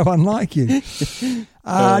so unlike you.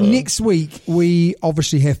 Next week, we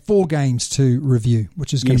obviously have 4 games to review,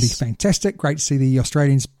 which is going to be fantastic. Great to see the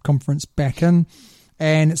Australians conference back in,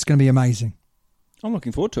 and it's going to be amazing. I'm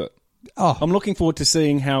looking forward to it. Oh, I'm looking forward to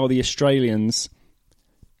seeing how the Australians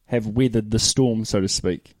have weathered the storm, so to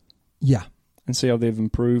speak. Yeah. And see how they've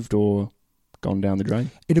improved or gone down the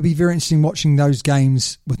drain. It'll be very interesting watching those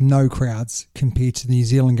games with no crowds compared to the New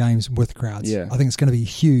Zealand games with crowds. Yeah. I think it's going to be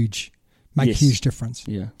huge, make a huge difference.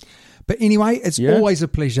 Yeah. But anyway, it's always a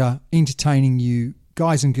pleasure entertaining you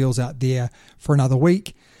guys and girls out there for another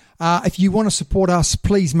week. If you want to support us,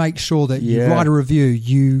 please make sure that you write a review.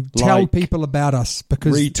 You tell people about us,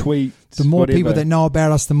 because retweet. The more whatever. people that know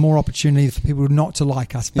about us, the more opportunity for people not to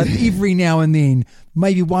like us. But every now and then,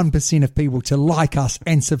 maybe 1% of people to like us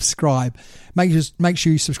and subscribe. Make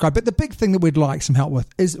sure you subscribe. But the big thing that we'd like some help with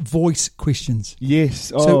is voice questions. Yes.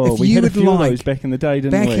 So if we you had a would few of like, those back in the day,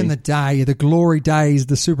 didn't we? Back in the day, the glory days,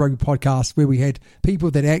 the Super Rugby podcast, where we had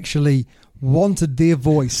people that actually wanted their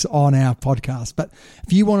voice on our podcast. But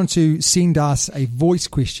if you wanted to send us a voice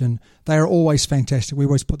question, they are always fantastic. We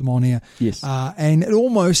always put them on air. Yes. And it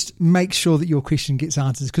almost makes sure that your question gets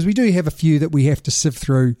answered, because we do have a few that we have to sift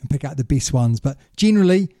through and pick out the best ones. But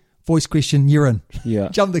generally, voice question, you're in. Yeah.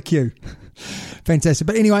 Jump the queue. Fantastic.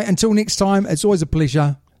 But anyway, until next time, it's always a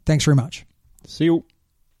pleasure. Thanks very much. See you.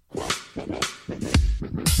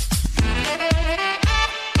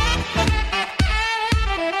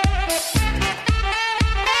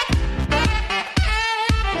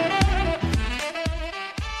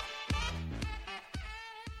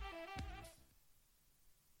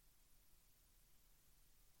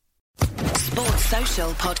 Sports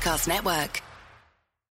Social Podcast Network.